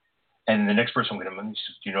show. And the next person would come in and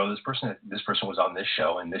says, do you know this person? This person was on this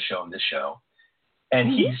show and this show and this show.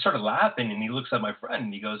 And he started laughing, and he looks at my friend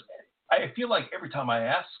and he goes, I feel like every time I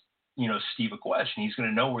ask, Steve a question, he's going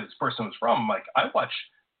to know where this person was from. I'm like, I watch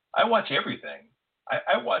everything.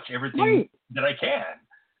 I watch everything that I can.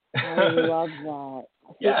 I love that.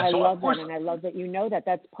 I love that, and I love that you know that.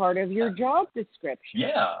 That's part of your job description.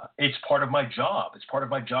 Yeah, it's part of my job. It's part of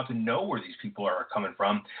my job to know where these people are coming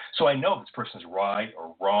from, so I know if this person's right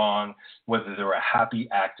or wrong, whether they're a happy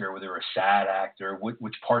actor, whether they're a sad actor,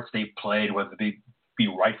 which parts they played, whether they be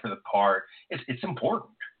right for the part. It's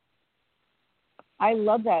important. I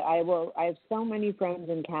love that. I have so many friends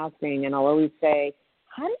in casting, and I'll always say,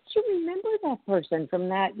 how did you remember that person from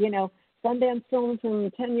that, Sundance film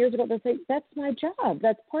from 10 years ago? They say, that's my job.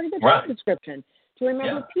 That's part of the job description, to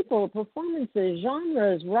remember people, performances,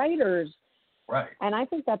 genres, writers. Right. And I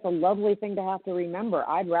think that's a lovely thing to have to remember.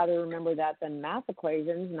 I'd rather remember that than math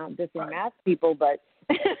equations, not dissing math people, but.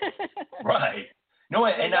 Right. No,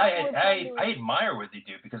 and I admire what they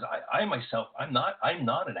do, because I myself, I'm not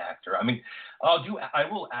an actor. I mean, I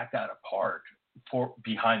will act out a part for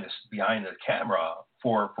behind the camera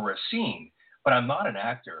for a scene. But I'm not an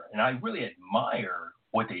actor, and I really admire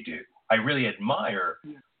what they do. I really admire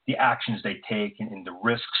the actions they take and the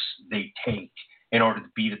risks they take in order to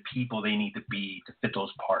be the people they need to be to fit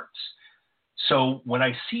those parts. So when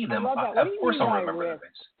I see them, of course I'll remember them.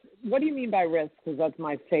 What do you mean by risk? Because that's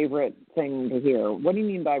my favorite thing to hear. What do you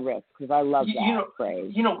mean by risk? Because I love that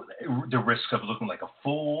phrase. The risk of looking like a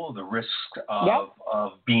fool, the risk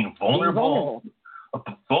of being vulnerable.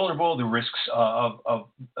 The risks of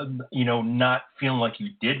not feeling like you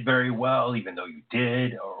did very well, even though you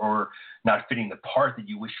did, or not fitting the part that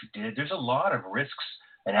you wish you did. There's a lot of risks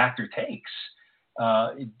an actor takes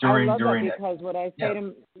during that because what I say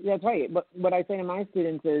to that's right. But what I say to my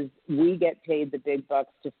students is, we get paid the big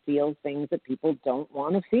bucks to feel things that people don't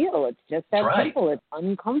want to feel. It's just that simple. It's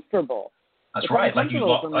uncomfortable. That's right. Like you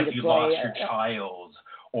lost your child,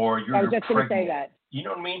 or you're I was just going to say that. You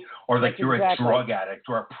know what I mean? Or like you're a drug addict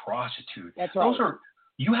or a prostitute. That's right.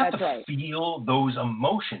 You have to feel those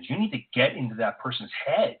emotions. You need to get into that person's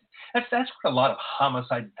head. That's what a lot of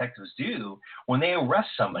homicide detectives do when they arrest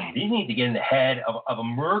somebody. They need to get in the head of a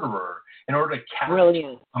murderer in order to catch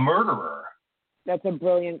a murderer. That's a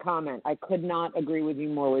brilliant comment. I could not agree with you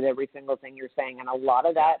more with every single thing you're saying. And a lot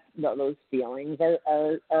of those feelings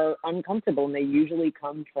are uncomfortable, and they usually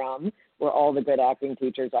come from where all the good acting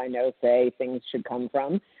teachers I know say things should come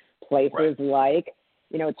from. Places like,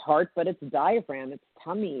 it's heart, but it's diaphragm, it's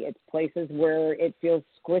tummy, it's places where it feels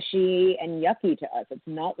squishy and yucky to us. It's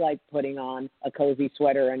not like putting on a cozy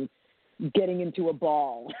sweater and getting into a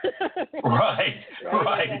ball. Right.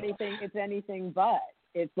 It's anything but.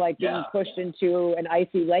 It's like being pushed into an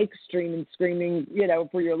icy lake stream and screaming,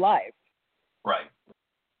 for your life. Right.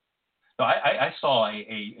 So I saw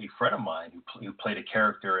a friend of mine who played a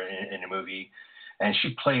character in a movie, and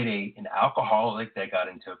she played an alcoholic that got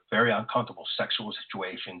into very uncomfortable sexual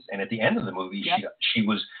situations. And at the end of the movie, she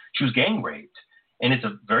was gang raped. And it's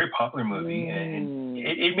a very popular movie, and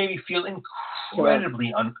it made me feel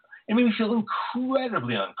incredibly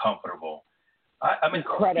uncomfortable.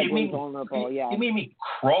 Incredibly vulnerable. It made me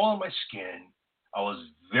crawl on my skin. I was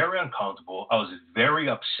very uncomfortable. I was very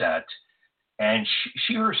upset. And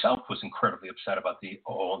she herself was incredibly upset about the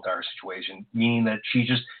whole entire situation, meaning that she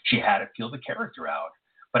had to feel the character out.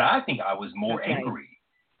 But I think I was more angry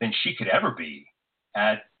than she could ever be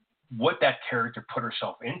at what that character put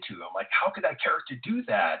herself into. I'm like, how could that character do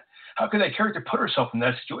that? How could that character put herself in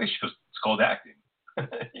that situation? Because it's called acting.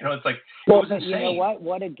 It's like, it was insane. You know what?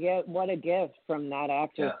 What a gift from that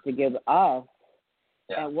actress to give us.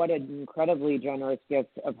 Yeah. And what an incredibly generous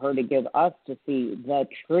gift of her to give us to see the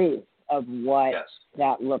truth of what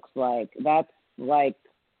that looks like. That's like,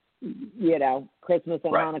 Christmas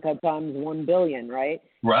and Hanukkah times 1 billion, right?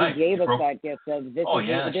 Right. She gave us that gift of this is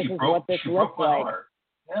what this looks like. Heart.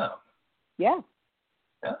 Yeah. Yeah.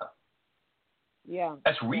 Yeah. Yeah.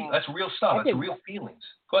 That's real stuff. That's real feelings.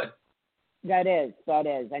 Good. That is.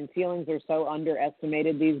 And feelings are so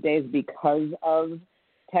underestimated these days because of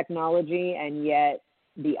technology, and yet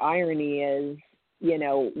the irony is,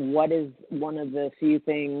 what is one of the few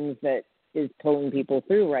things that is pulling people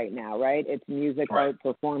through right now, right? It's music, art,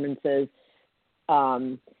 performances.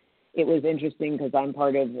 It was interesting because I'm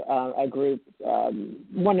part of a group,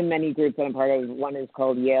 one of many groups that I'm part of. One is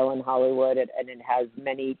called Yale in Hollywood, and it has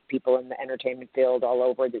many people in the entertainment field all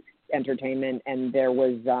over the entertainment. And there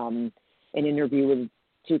was an interview with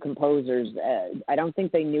two composers. I don't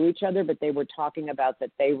think they knew each other, but they were talking about that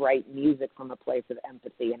they write music from a place of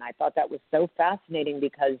empathy. And I thought that was so fascinating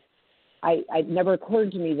because it never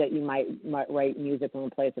occurred to me that you might write music from a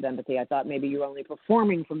place of empathy. I thought maybe you're only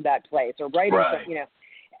performing from that place or writing,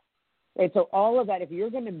 And so all of that, if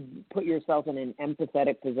you're going to put yourself in an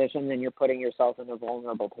empathetic position, then you're putting yourself in a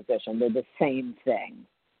vulnerable position. They're the same thing.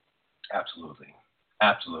 Absolutely.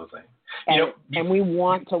 And we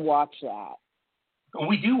want to watch that.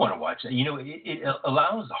 We do want to watch that. It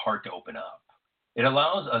allows the heart to open up. It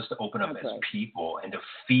allows us to open up as people and to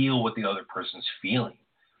feel what the other person's feeling.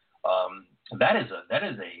 That is a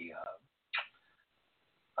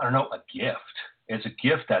gift. It's a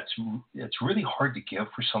gift it's really hard to give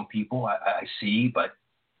for some people. I see, but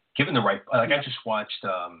given the right, I just watched.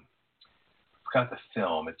 Forgot the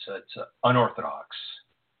film. It's Unorthodox.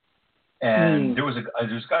 And there's a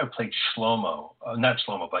guy who played Shlomo, not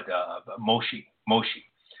Shlomo, but Moshe.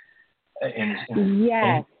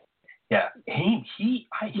 Yes. Yeah.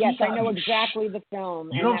 I know exactly the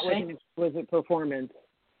film. You know what I'm saying? Was a performance.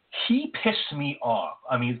 He pissed me off.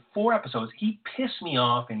 4 episodes. He pissed me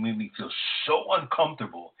off and made me feel so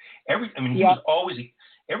uncomfortable. He was always,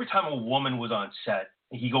 every time a woman was on set,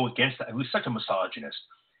 he go against that. He was such a misogynist.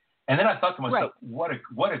 And then I thought to myself, what a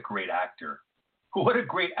great actor. What a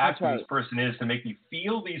great actor this person is to make me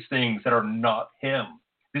feel these things that are not him.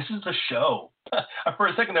 This is the show. For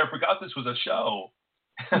a second there, I forgot this was a show.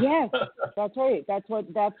 Yes, that's right. That's what.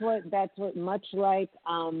 Much like,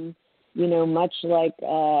 much like,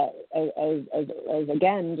 as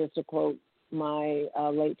again, just to quote my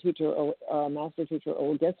late teacher, master teacher,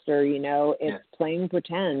 Old Gister, it's playing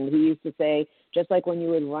pretend. He used to say, just like when you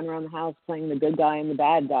would run around the house playing the good guy and the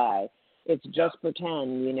bad guy, it's just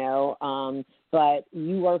pretend, but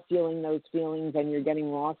you are feeling those feelings and you're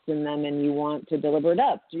getting lost in them and you want to deliver it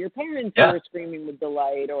up to your parents who are screaming with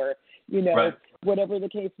delight or, whatever the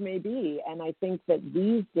case may be. And I think that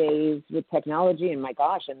these days with technology and my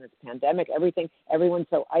gosh, and this pandemic, everyone's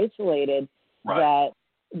so isolated that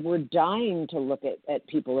we're dying to look at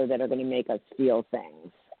people that are going to make us feel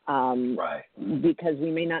things because we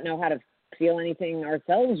may not know how to feel anything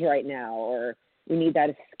ourselves right now, or we need that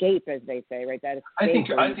escape, as they say, right? That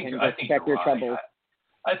escape I think your troubles.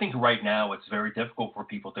 I think right now it's very difficult for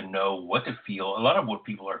people to know what to feel. A lot of what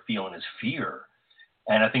people are feeling is fear.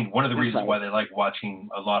 And I think one of the reasons why they like watching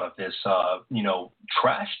a lot of this,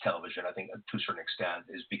 trash television, I think to a certain extent,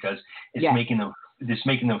 is because it's making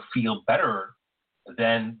them feel better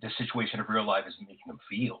than the situation of real life is making them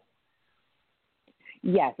feel.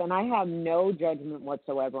 Yes, and I have no judgment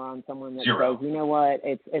whatsoever on someone that says, you know what,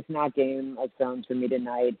 it's not Game of Thrones for me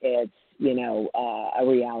tonight. It's, a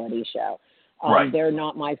reality show. They're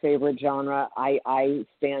not my favorite genre. I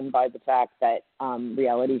stand by the fact that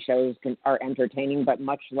reality shows are entertaining, but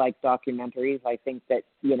much like documentaries, I think that,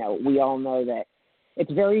 we all know that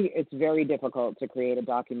it's very difficult to create a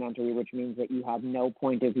documentary, which means that you have no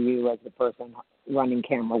point of view as the person running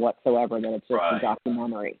camera whatsoever, that it's just a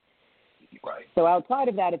documentary. Right. So outside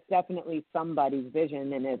of that, it's definitely somebody's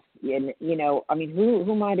vision. And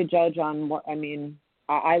who am I to judge on what,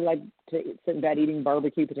 I like to sit in bed eating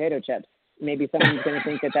barbecue potato chips. Maybe someone's going to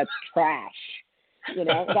think that that's trash.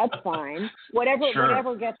 That's fine.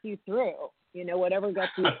 Whatever gets you through, whatever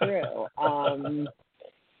gets you through.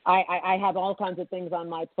 I have all kinds of things on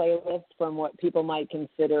my playlist, from what people might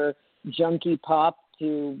consider junky pop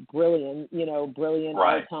to brilliant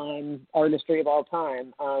all-time artistry of all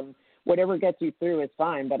time. Whatever gets you through is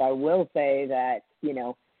fine, but I will say that,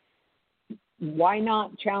 why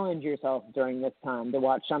not challenge yourself during this time to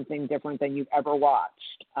watch something different than you've ever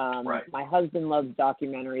watched? My husband loves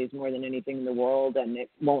documentaries more than anything in the world, and it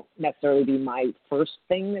won't necessarily be my first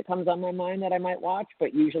thing that comes on my mind that I might watch,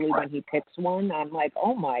 but usually when he picks one, I'm like,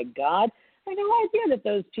 oh my God, I had no idea that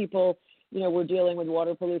those people, were dealing with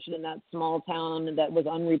water pollution in that small town that was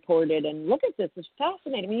unreported. And look at this, it's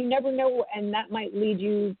fascinating. You never know, and that might lead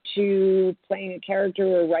you to playing a character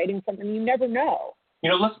or writing something. You never know.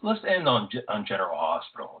 Let's end on General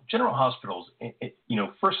Hospital. General Hospital's,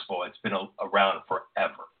 first of all, it's been around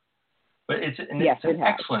forever, but it's an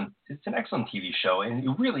excellent TV show, and it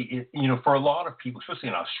really, for a lot of people, especially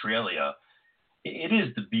in Australia, it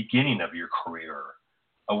is the beginning of your career.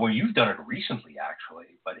 Where you've done it recently, actually,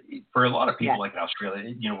 but for a lot of people, like in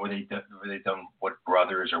Australia, where they've done What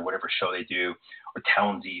Brothers or whatever show they do, or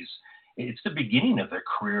Townsies, it's the beginning of their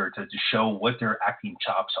career to show what their acting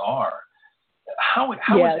chops are. How is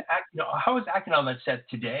acting on that set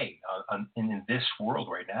today in this world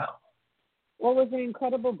right now? Well, it was an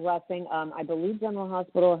incredible blessing. I believe General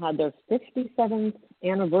Hospital had their 57th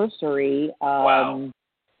anniversary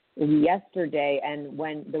yesterday, and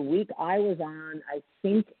when the week I was on, I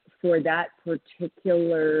think for that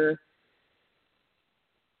particular,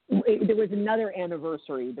 there was another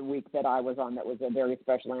anniversary the week that I was on that was a very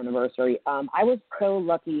special anniversary. I was so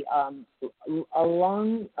lucky.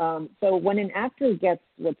 So when an actor gets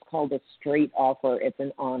what's called a straight offer, it's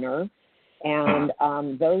an honor. And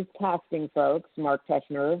those casting folks, Mark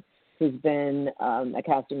Teschner, who's been a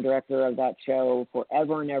casting director of that show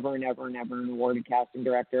forever and ever and ever and ever, an awarded casting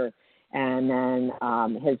director, and then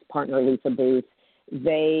his partner, Lisa Booth,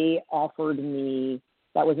 they offered me,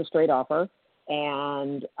 that was a straight offer,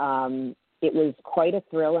 and it was quite a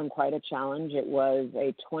thrill and quite a challenge. It was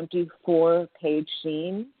a 24-page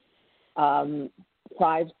scene, 5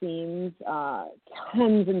 scenes,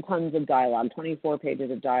 tons and tons of dialogue, 24 pages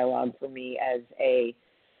of dialogue for me as a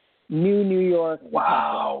new New York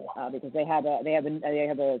detective, because they have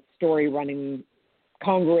a story running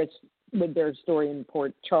congruous with their story in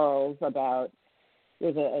Port Charles about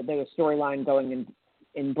there's a storyline going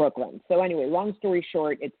in Brooklyn. So anyway, long story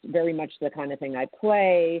short, it's very much the kind of thing I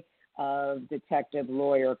play, of detective,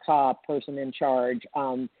 lawyer, cop, person in charge.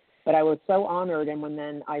 But I was so honored, and when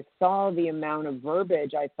then I saw the amount of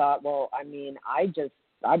verbiage, I thought, well,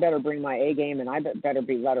 I better bring my A game, and I better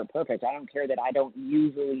be letter perfect. I don't care that I don't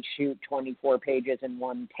usually shoot 24 pages in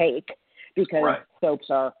one take, because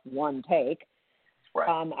soaps are one take. Right.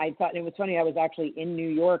 I thought, and it was funny, I was actually in New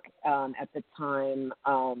York at the time,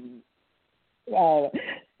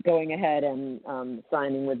 going ahead and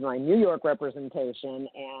signing with my New York representation,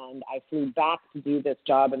 and I flew back to do this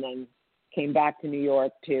job and then came back to New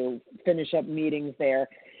York to finish up meetings there.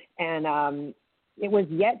 And it was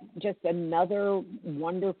yet just another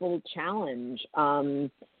wonderful challenge.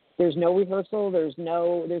 There's no rehearsal. There's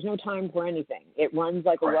no time for anything. It runs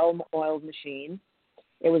like a well-oiled machine.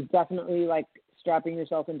 It was definitely like strapping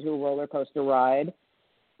yourself into a roller coaster ride.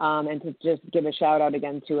 And to just give a shout out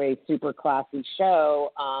again to a super classy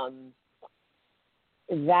show,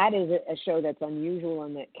 that is a show that's unusual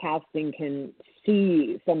in that casting can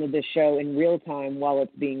see some of the show in real time while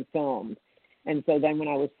it's being filmed. And so then when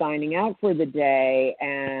I was signing out for the day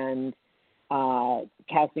and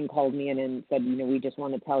casting called me in and said, we just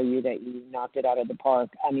want to tell you that you knocked it out of the park.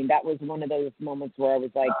 I mean, that was one of those moments where I was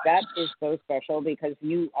like, that is so special, because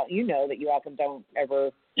you know that you often don't ever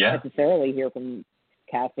necessarily hear from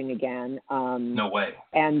casting again. No way.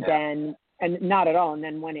 And then, and not at all. And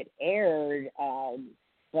then when it aired,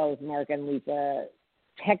 both Mark and Lisa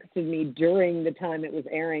texted me during the time it was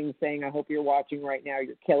airing saying, I hope you're watching right now.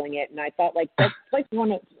 You're killing it. And I thought, like, that's like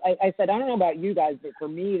I said, I don't know about you guys, but for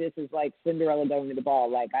me, this is like Cinderella going to the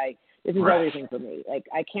ball. Like this is everything for me. Like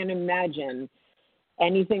I can't imagine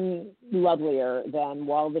anything lovelier than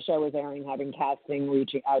while the show is airing, having casting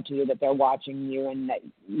reaching out to you that they're watching you and that,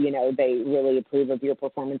 they really approve of your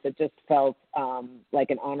performance. It just felt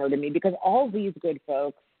like an honor to me, because all these good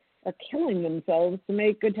folks are killing themselves to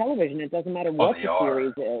make good television. It doesn't matter what the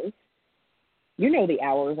series is. The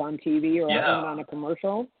hours on TV or even on a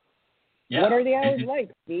commercial. Yeah. What are the hours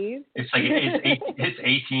like, Steve? It's like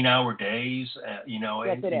it's 18-hour days.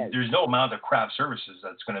 Yes, it is. There's no amount of craft services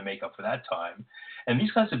that's going to make up for that time. And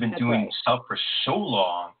these guys have been doing stuff for so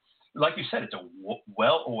long. Like you said, it's a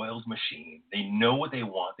well-oiled machine. They know what they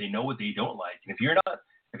want. They know what they don't like. And if you're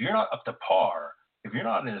not up to par, if you're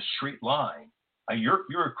not in a straight line,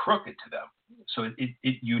 you're crooked to them. So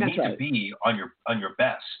you need to be on your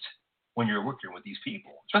best when you're working with these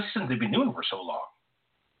people, especially since they've been doing it for so long.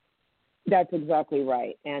 That's exactly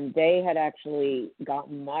right. And they had actually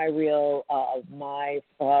gotten my reel of my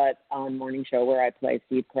spot on Morning Show, where I play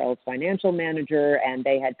Steve Carell's financial manager, and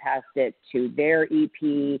they had passed it to their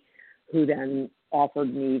EP, who then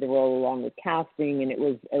offered me the role along with casting, and it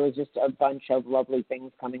was just a bunch of lovely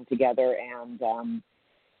things coming together. And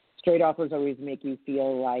straight offers always make you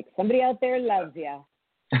feel like somebody out there loves you.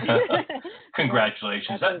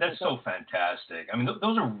 Congratulations. That's so fantastic. I mean,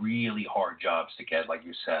 those are really hard jobs to get, like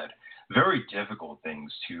you said. Very difficult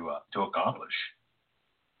things to accomplish.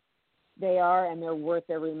 They are, and they're worth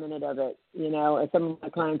every minute of it. Some of my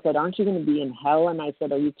clients said, "Aren't you going to be in hell?" And I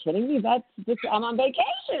said, "Are you kidding me? I'm on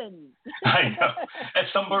vacation." I know.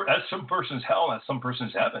 That's some person's hell, and that's some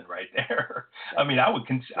person's heaven right there. I mean, I would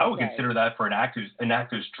consider that for an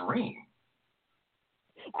actor's dream.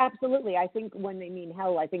 Absolutely. I think when they mean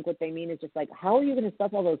hell, I think what they mean is just like, how are you going to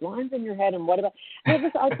stuff all those lines in your head? And what about,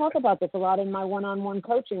 I talk about this a lot in my one-on-one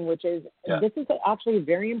coaching, which is, this is actually a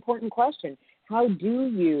very important question. How do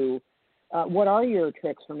you, what are your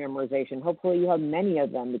tricks for memorization? Hopefully you have many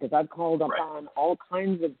of them, because I've called upon all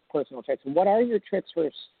kinds of personal tricks. What are your tricks for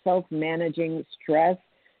self-managing stress,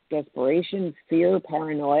 desperation, fear,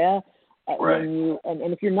 paranoia? And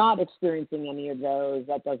if you're not experiencing any of those,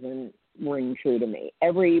 that doesn't ring true to me.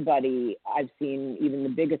 Everybody I've seen, even the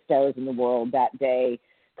biggest stars in the world, that day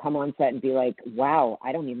come on set and be like, wow,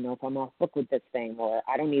 I don't even know if I'm off book with this thing, or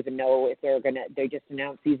I don't even know if they just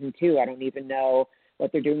announced season 2. I don't even know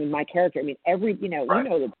what they're doing with my character. I mean, you know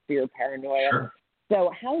the fear, paranoia. Sure.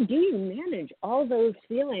 So how do you manage all those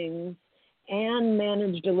feelings and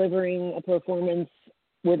manage delivering a performance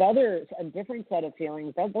with others, a different set of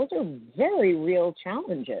feelings? Those are very real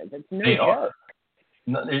challenges. It's no joke.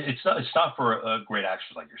 No, it's not for great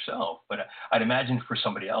actors like yourself, but I'd imagine for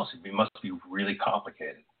somebody else it must be really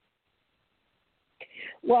complicated.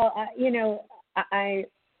 Well, I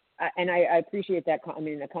appreciate that. I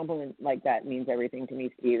mean, a compliment like that means everything to me,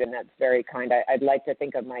 Steve, and that's very kind. I'd like to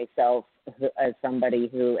think of myself as somebody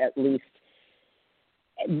who, at least,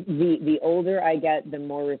 the older I get, the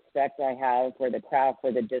more respect I have for the craft,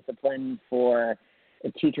 for the discipline, for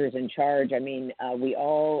the teachers in charge. I mean, we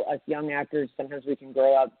all, as young actors, sometimes we can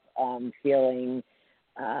grow up feeling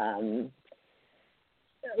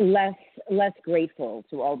less grateful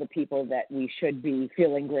to all the people that we should be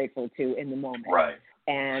feeling grateful to in the moment. Right.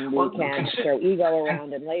 And we can throw ego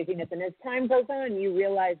around and laziness. And as time goes on, you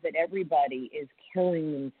realize that everybody is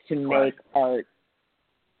killing them to make art.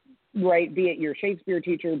 Right, be it your Shakespeare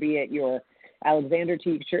teacher, be it your Alexander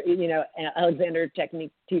teacher, Alexander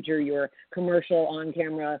technique teacher, your commercial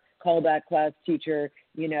on-camera callback class teacher,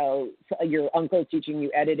 your uncle teaching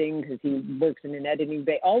you editing because he works in an editing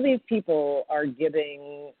bay. All these people are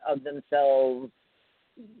giving of themselves,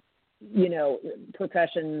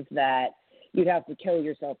 professions that you'd have to kill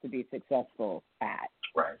yourself to be successful at.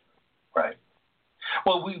 Right.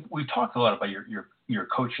 Well, we talked a lot about your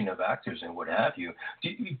coaching of actors and what have you.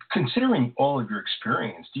 Considering all of your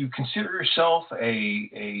experience, do you consider yourself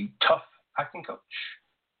a tough acting coach?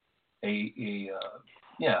 That's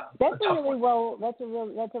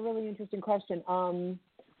a really interesting question. I'll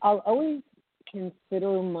always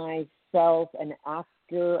consider myself an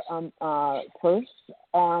actor first.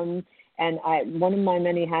 And one of my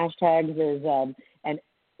many hashtags is and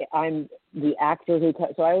I'm the actor who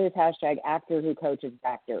so I always hashtag actor who coaches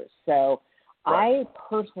actors. So I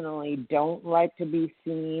personally don't like to be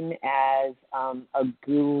seen as a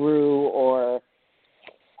guru or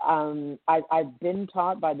I've been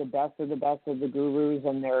taught by the best of the gurus,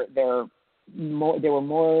 and there were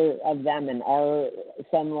more of them and are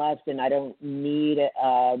some left, and I don't need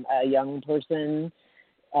a young person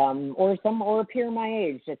or a peer my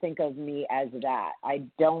age to think of me as that. I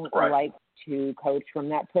don't like to coach from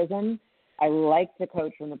that prism. I like to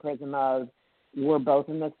coach from the prism of we're both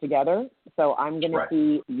in this together. So I'm going to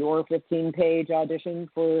see your 15-page audition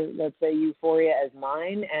for, let's say, Euphoria as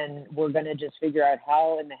mine, and we're going to just figure out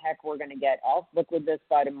how in the heck we're going to get off book with this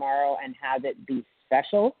by tomorrow and have it be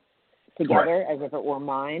special together as if it were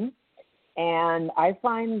mine. And I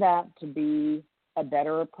find that to be a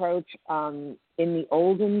better approach. In the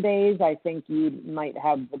olden days, I think you might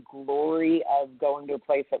have the glory of going to a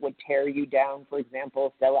place that would tear you down. For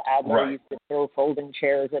example, Stella Adler used to throw folding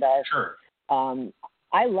chairs at us. Sure.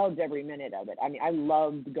 I loved every minute of it. I mean, I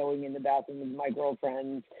loved going in the bathroom with my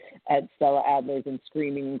girlfriends at Stella Adler's and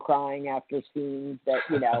screaming and crying after scenes that,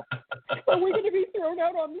 are we going to be thrown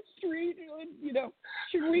out on the street?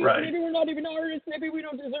 Should we, maybe we're not even artists, maybe we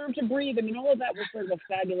don't deserve to breathe. I mean, all of that was sort of a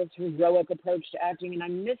fabulous, heroic approach to acting, and I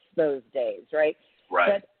miss those days, right?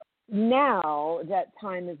 But now that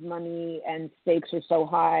time is money and stakes are so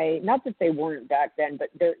high, not that they weren't back then, but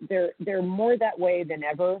they're more that way than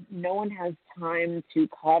ever. No one has time to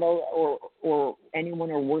coddle or anyone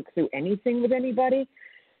or work through anything with anybody.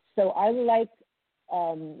 So I like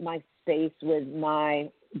my space with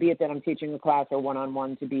be it that I'm teaching a class or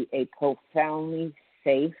one-on-one, to be a profoundly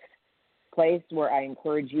safe place where I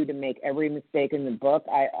encourage you to make every mistake in the book.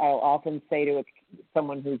 I'll often say to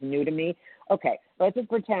someone who's new to me, okay, let's just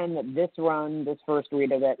pretend that this first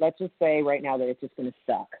read of it, let's just say right now that it's just going to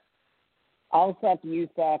suck. I'll suck, you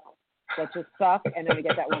suck, let's just suck, and then we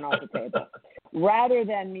get that one off the table. Rather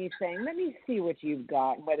than me saying, let me see what you've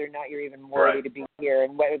got and whether or not you're even worthy to be here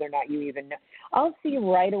and whether or not you even know. I'll see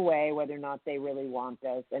right away whether or not they really want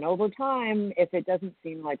this. And over time, if it doesn't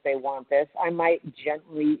seem like they want this, I might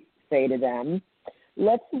gently say to them,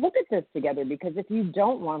 let's look at this together, because if you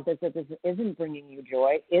don't want this, if this isn't bringing you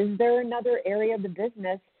joy, is there another area of the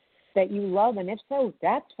business that you love? And if so,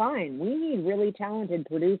 that's fine. We need really talented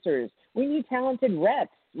producers. We need talented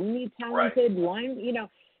reps. We need talented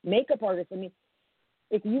makeup artists. I mean,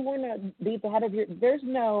 if you want to be at the head of there's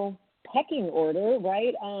no pecking order,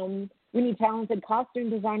 right? We need talented costume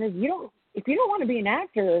designers. If you don't want to be an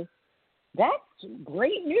actor, that's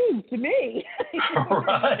great news to me.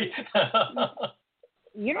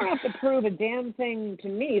 You don't have to prove a damn thing to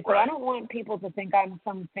me. So I don't want people to think I'm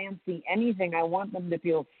some fancy anything. I want them to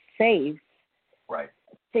feel safe.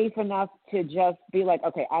 Safe enough to just be like,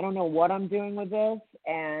 okay, I don't know what I'm doing with this,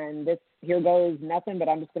 and here goes nothing, but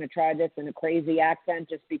I'm just going to try this in a crazy accent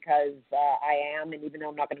just because I am, and even though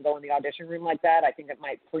I'm not going to go in the audition room like that, I think it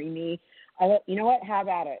might free me. You know what? Have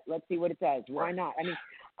at it. Let's see what it does. Why not? I mean,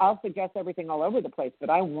 I'll suggest everything all over the place, but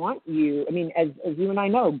I want you, I mean, as you and I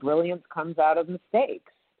know, brilliance comes out of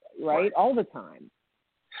mistakes, right? All the time.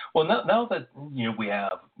 Well, now that, we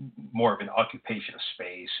have more of an occupation of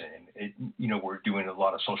space and, we're doing a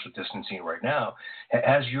lot of social distancing right now,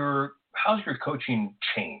 how's your coaching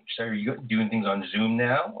changed? Are you doing things on Zoom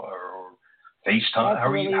now or FaceTime?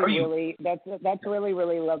 That's really,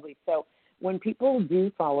 really lovely. So when people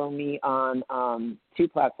do follow me on two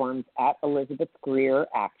platforms, at Elizabeth Greer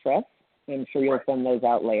Actress, I'm sure you'll send those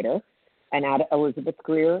out later, and at Elizabeth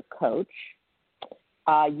Greer Coach,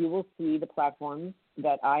 you will see the platforms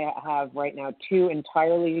that I have right now, two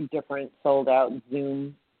entirely different sold-out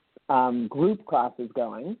Zoom group classes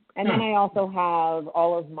going. And then I also have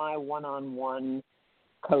all of my one-on-one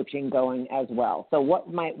coaching going as well. So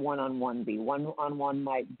what might one-on-one be? One-on-one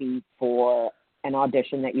might be for an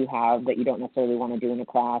audition that you have that you don't necessarily want to do in a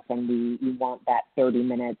class, and you want that 30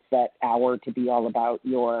 minutes, that hour to be all about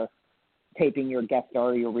your taping your guest star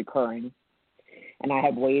or your recurring. And I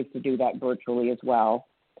have ways to do that virtually as well.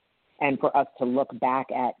 And for us to look back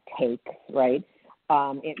at takes, right?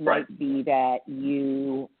 It might be that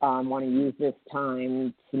you want to use this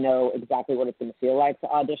time to know exactly what it's going to feel like to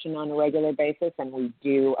audition on a regular basis, and we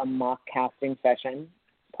do a mock casting session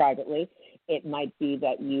privately. It might be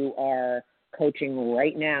that you are coaching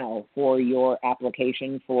right now for your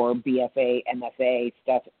application for BFA, MFA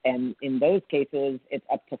stuff, and in those cases, it's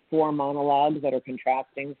up to 4 monologues that are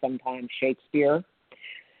contrasting, sometimes Shakespeare.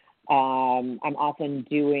 I'm often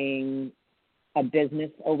doing a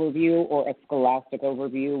business overview or a scholastic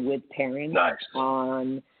overview with parents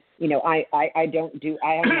on, I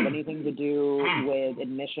haven't have anything to do with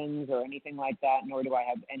admissions or anything like that, nor do I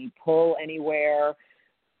have any pull anywhere.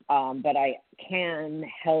 But I can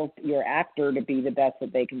help your actor to be the best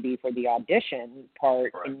that they can be for the audition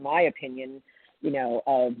part, in my opinion,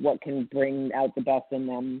 of what can bring out the best in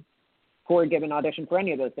them for a given audition for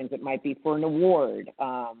any of those things. It might be for an award.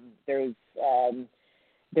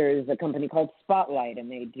 There's a company called Spotlight, and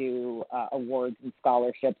they do awards and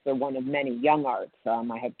scholarships. They're one of many, Young Arts.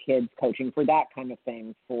 I have kids coaching for that kind of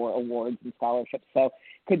thing, for awards and scholarships. So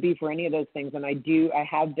could be for any of those things. And I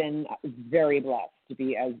have been very blessed to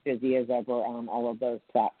be as busy as ever on all of those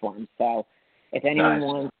platforms. So if anyone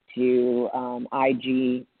wants to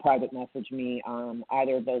IG private message me on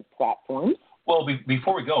either of those platforms. Well,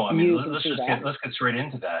 before we go, let's get straight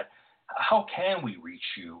into that. How can we reach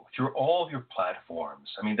you through all of your platforms?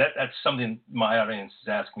 That's something my audience is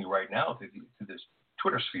asking me right now through this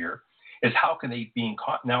Twitter sphere, is how can they be in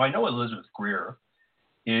contact? Now, I know Elizabeth Greer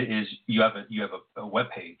is you have a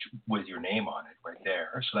webpage with your name on it right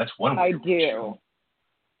there. So that's one way to reach you.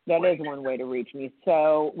 That is one way to reach me.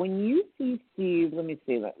 So when you see Steve, let me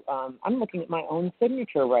see that. I'm looking at my own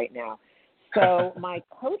signature right now. So my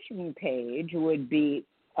coaching page would be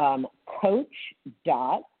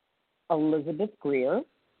coach.Elizabeth Greer,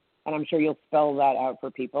 and I'm sure you'll spell that out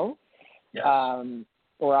for people. Yes.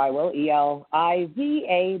 Or I will,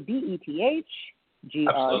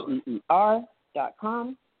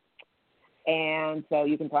 ELIZABETHGREER.com. And so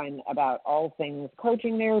you can find about all things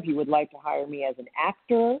coaching there. If you would like to hire me as an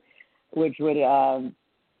actor, which would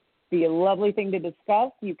be a lovely thing to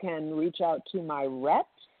discuss, you can reach out to my reps,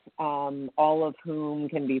 all of whom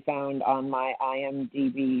can be found on my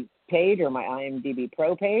IMDb page or my IMDb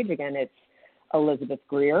Pro page. Again, it's Elizabeth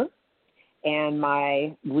Greer. And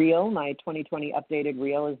my reel, my 2020 updated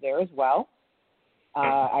reel, is there as well.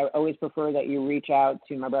 I always prefer that you reach out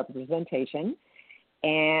to my representation.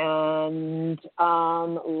 And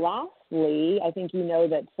lastly, I think you know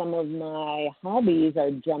that some of my hobbies are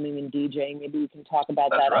drumming and DJing. Maybe we can talk about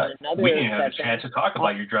that on another session. We didn't have a chance to talk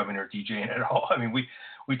about your drumming or DJing at all.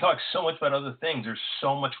 We talk so much about other things. There's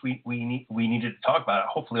so much we needed to talk about.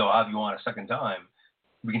 Hopefully I'll have you on a second time.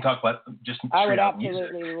 We can talk about just straight out music. I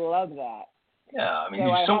would absolutely love that. Yeah,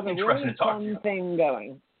 it's so interesting to talk to you. I have a really fun thing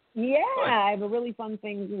going. Yeah, I have a really fun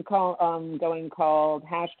thing going called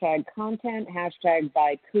 #content,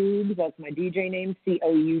 #by-Cougz. That's my DJ name,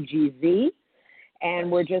 COUGZ.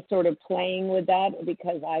 And we're just sort of playing with that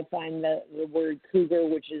because I find the word cougar,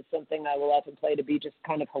 which is something I will often play, to be just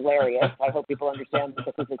kind of hilarious. I hope people understand this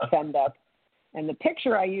because it's summed up. And the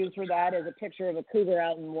picture I use for that is a picture of a cougar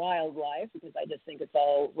out in wildlife, because I just think it's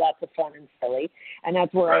all lots of fun and silly. And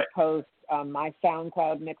that's where I post my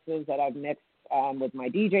SoundCloud mixes that I've mixed with my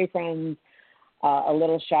DJ friends. A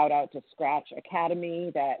little shout out to Scratch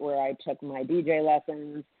Academy, where I took my DJ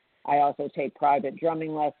lessons. I also take private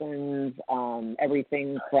drumming lessons,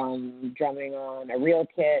 everything from drumming on a real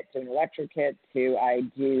kit to an electric kit to I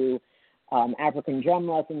do African drum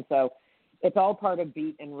lessons. So it's all part of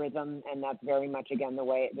beat and rhythm, and that's very much, again,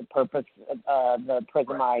 the purpose, the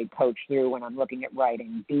prism I coach through when I'm looking at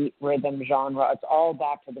writing. Beat, rhythm, genre, it's all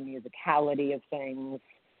back to the musicality of things.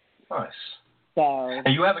 Nice. So,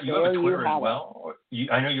 and you have a Twitter as well?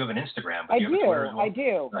 I know you have an Instagram, but you have a Twitter as well? I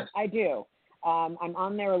do. Nice. I do. I'm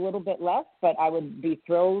on there a little bit less, but I would be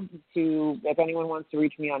thrilled to, if anyone wants to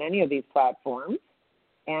reach me on any of these platforms.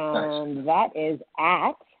 And that is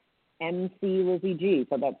at MC Lizzie G.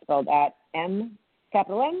 So that's spelled at M,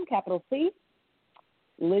 capital C,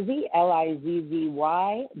 Lizzie,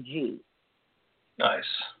 LIZZYG. Nice.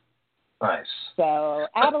 So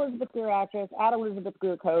at Elizabeth Greer Actress, at Elizabeth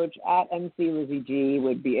Greer Coach, at MC Lizzie G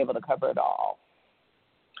would be able to cover it all.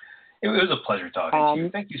 It was a pleasure talking to you.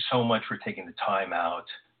 Thank you so much for taking the time out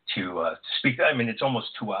to speak. It's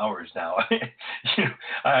almost 2 hours now.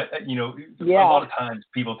 A lot of times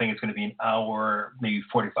people think it's going to be an hour, maybe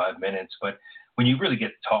 45 minutes, but when you really get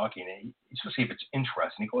talking, especially if it's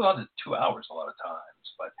interesting, it goes on to 2 hours a lot of times.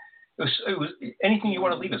 But it was anything you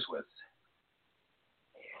want to leave us with?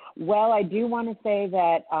 Well, I do want to say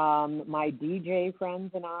that my DJ friends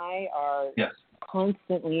and I are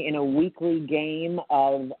constantly in a weekly game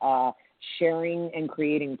of sharing and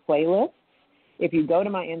creating playlists. If you go to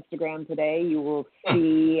my Instagram today, you will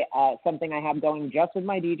see something I have going just with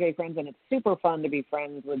my DJ friends, and it's super fun to be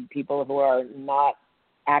friends with people who are not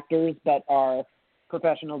actors but are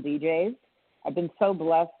professional DJs. I've been so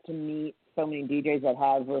blessed to meet so many DJs that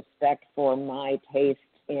have respect for my taste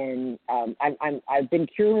in. I've been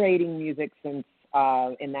curating music since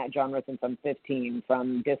in that genre since I'm 15,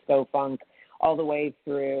 from disco funk all the way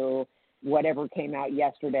through whatever came out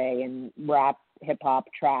yesterday in rap, hip hop,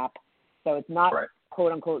 trap. So it's not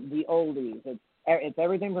quote unquote the oldies. It's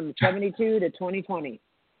everything from 72 to 2020.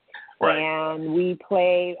 Right. And we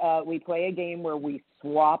play a game where we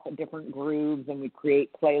swap different grooves and we create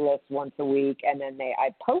playlists once a week, and then I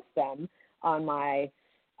post them on my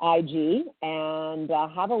IG and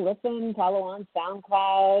have a listen. Follow on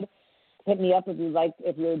SoundCloud. Hit me up if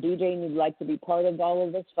you're a DJ and you'd like to be part of all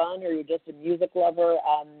of this fun, or you're just a music lover.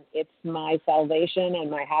 It's my salvation and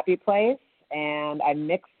my happy place. And I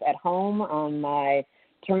mix at home on my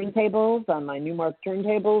turntables, on my Newmark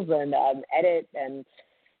turntables, and edit and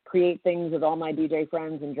create things with all my DJ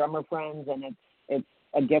friends and drummer friends, and it's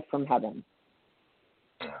a gift from heaven.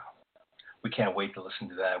 We can't wait to listen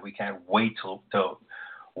to that. We can't wait to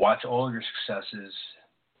watch all your successes,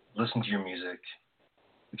 listen to your music.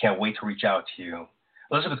 We can't wait to reach out to you.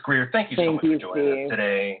 Elizabeth Greer, thank you so much for joining us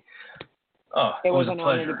today. Oh, it was an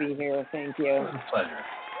honor to be here. Thank you. It was a pleasure.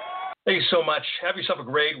 Thank you so much. Have yourself a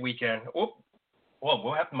great weekend. Oh, whoa,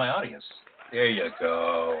 what happened to my audience? There you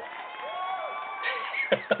go.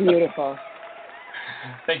 Beautiful.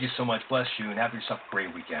 Thank you so much. Bless you, and have yourself a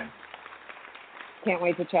great weekend. Can't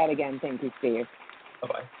wait to chat again. Thank you, Steve.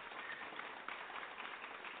 Bye-bye.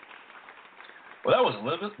 Well, that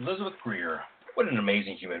was Elizabeth Greer. What an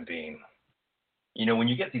amazing human being. You know, when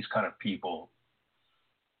you get these kind of people,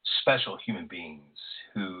 special human beings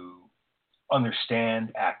who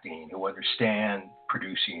understand acting, who understand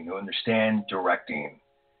producing, who understand directing,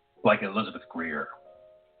 like Elizabeth Greer,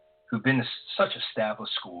 who've been to such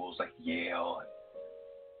established schools like Yale, and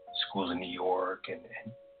schools in New York, and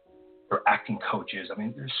they're acting coaches. I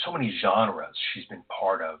mean, there's so many genres she's been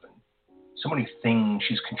part of, and so many things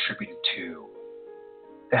she's contributed to.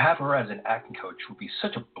 To have her as an acting coach would be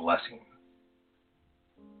such a blessing.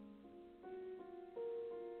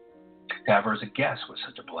 To have her as a guest was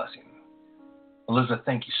such a blessing. Elizabeth,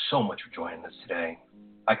 thank you so much for joining us today.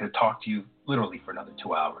 I could have talked to you literally for another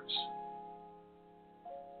 2 hours.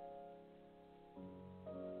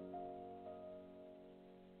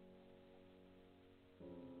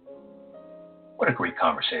 What a great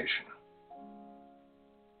conversation.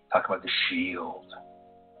 Talk about The Shield.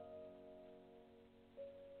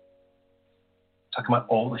 Talk about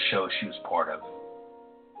all the shows she was part of.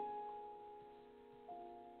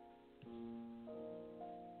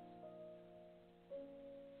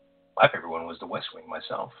 My favorite one was The West Wing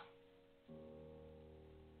myself.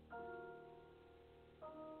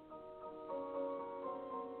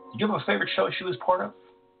 Did you have a favorite show she was part of?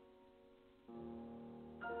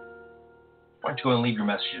 Why don't you go and leave your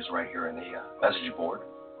messages right here in the message board.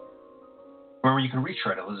 Remember, you can reach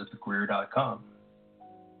her at elizabethgreer.com.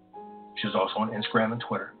 She was also on Instagram and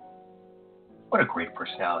Twitter. What a great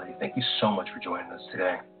personality. Thank you so much for joining us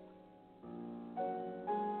today.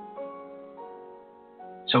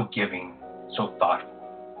 So giving, so thoughtful,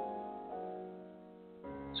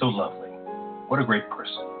 so lovely. What a great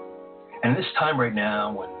person. And this time right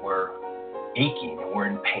now, when we're aching and we're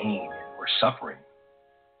in pain and we're suffering,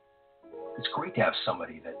 it's great to have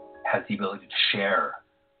somebody that has the ability to share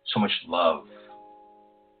so much love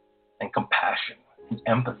and compassion and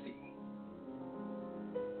empathy.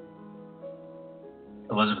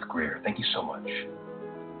 Elizabeth Greer, thank you so much.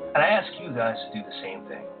 And I ask you guys to do the same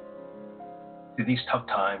thing. Through these tough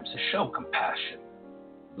times, to show compassion,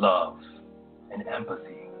 love, and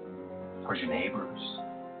empathy towards your neighbors,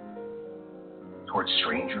 towards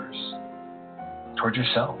strangers, towards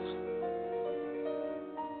yourself.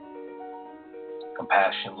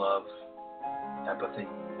 Compassion, love, empathy.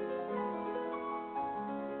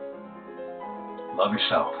 Love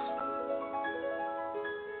yourself.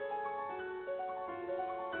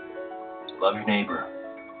 Love your neighbor.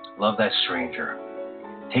 Love that stranger.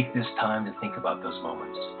 Take this time to think about those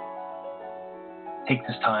moments. Take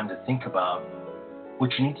this time to think about what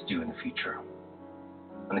you need to do in the future.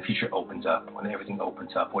 When the future opens up, when everything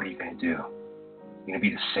opens up, what are you going to do? You're going to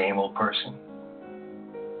be the same old person?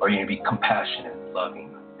 Are you going to be compassionate,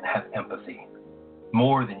 loving, and have empathy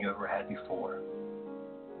more than you ever had before?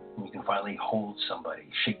 And you can finally hold somebody,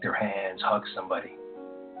 shake their hands, hug somebody.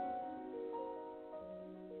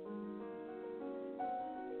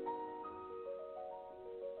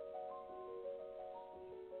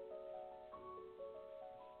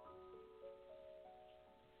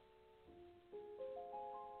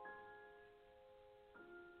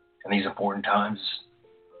 In these important times,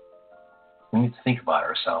 we need to think about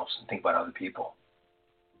ourselves and think about other people.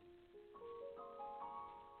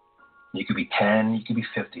 You could be 10, you could be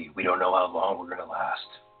 50. We don't know how long we're going to last.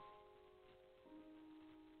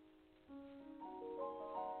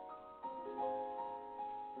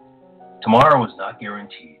 Tomorrow is not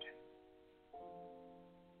guaranteed.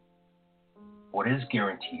 What is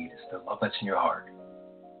guaranteed is the love that's in your heart,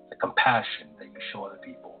 the compassion that you show other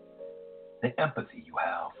people, the empathy you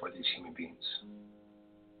have for these human beings.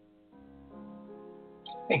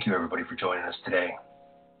 Thank you, everybody, for joining us today.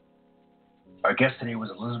 Our guest today was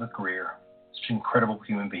Elizabeth Greer, such an incredible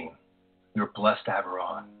human being. We were blessed to have her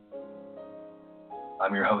on.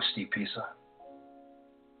 I'm your host, Steve Pisa.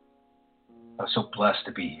 I'm so blessed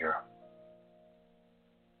to be here.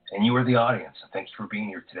 And you are the audience. Thank you for being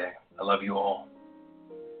here today. I love you all.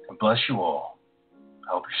 And bless you all.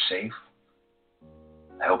 I hope you're safe.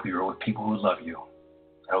 I hope you're with people who love you.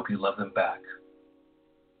 I hope you love them back.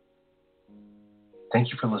 Thank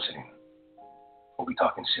you for listening. We'll be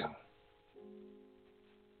talking soon.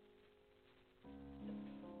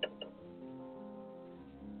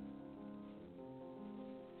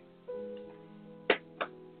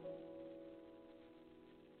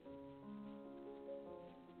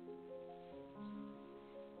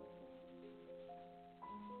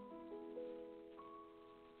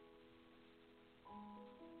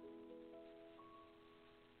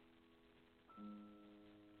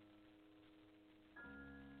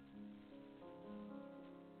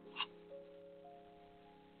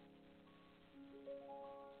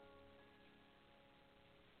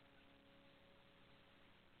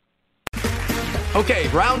 Okay,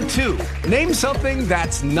 round two. Name something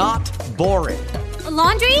that's not boring. A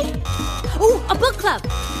laundry? Ooh, a book club.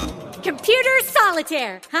 Computer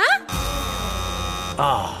solitaire, huh?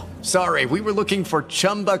 Ah, sorry, we were looking for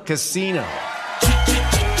Chumba Casino.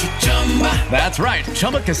 That's right,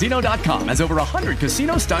 ChumbaCasino.com has over 100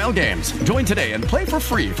 casino-style games. Join today and play for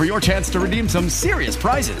free for your chance to redeem some serious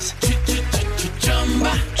prizes.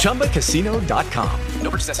 ChumbaCasino.com. No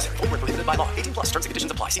purchase necessary. Void where prohibited by law. 18+ terms and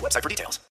conditions apply. See website for details.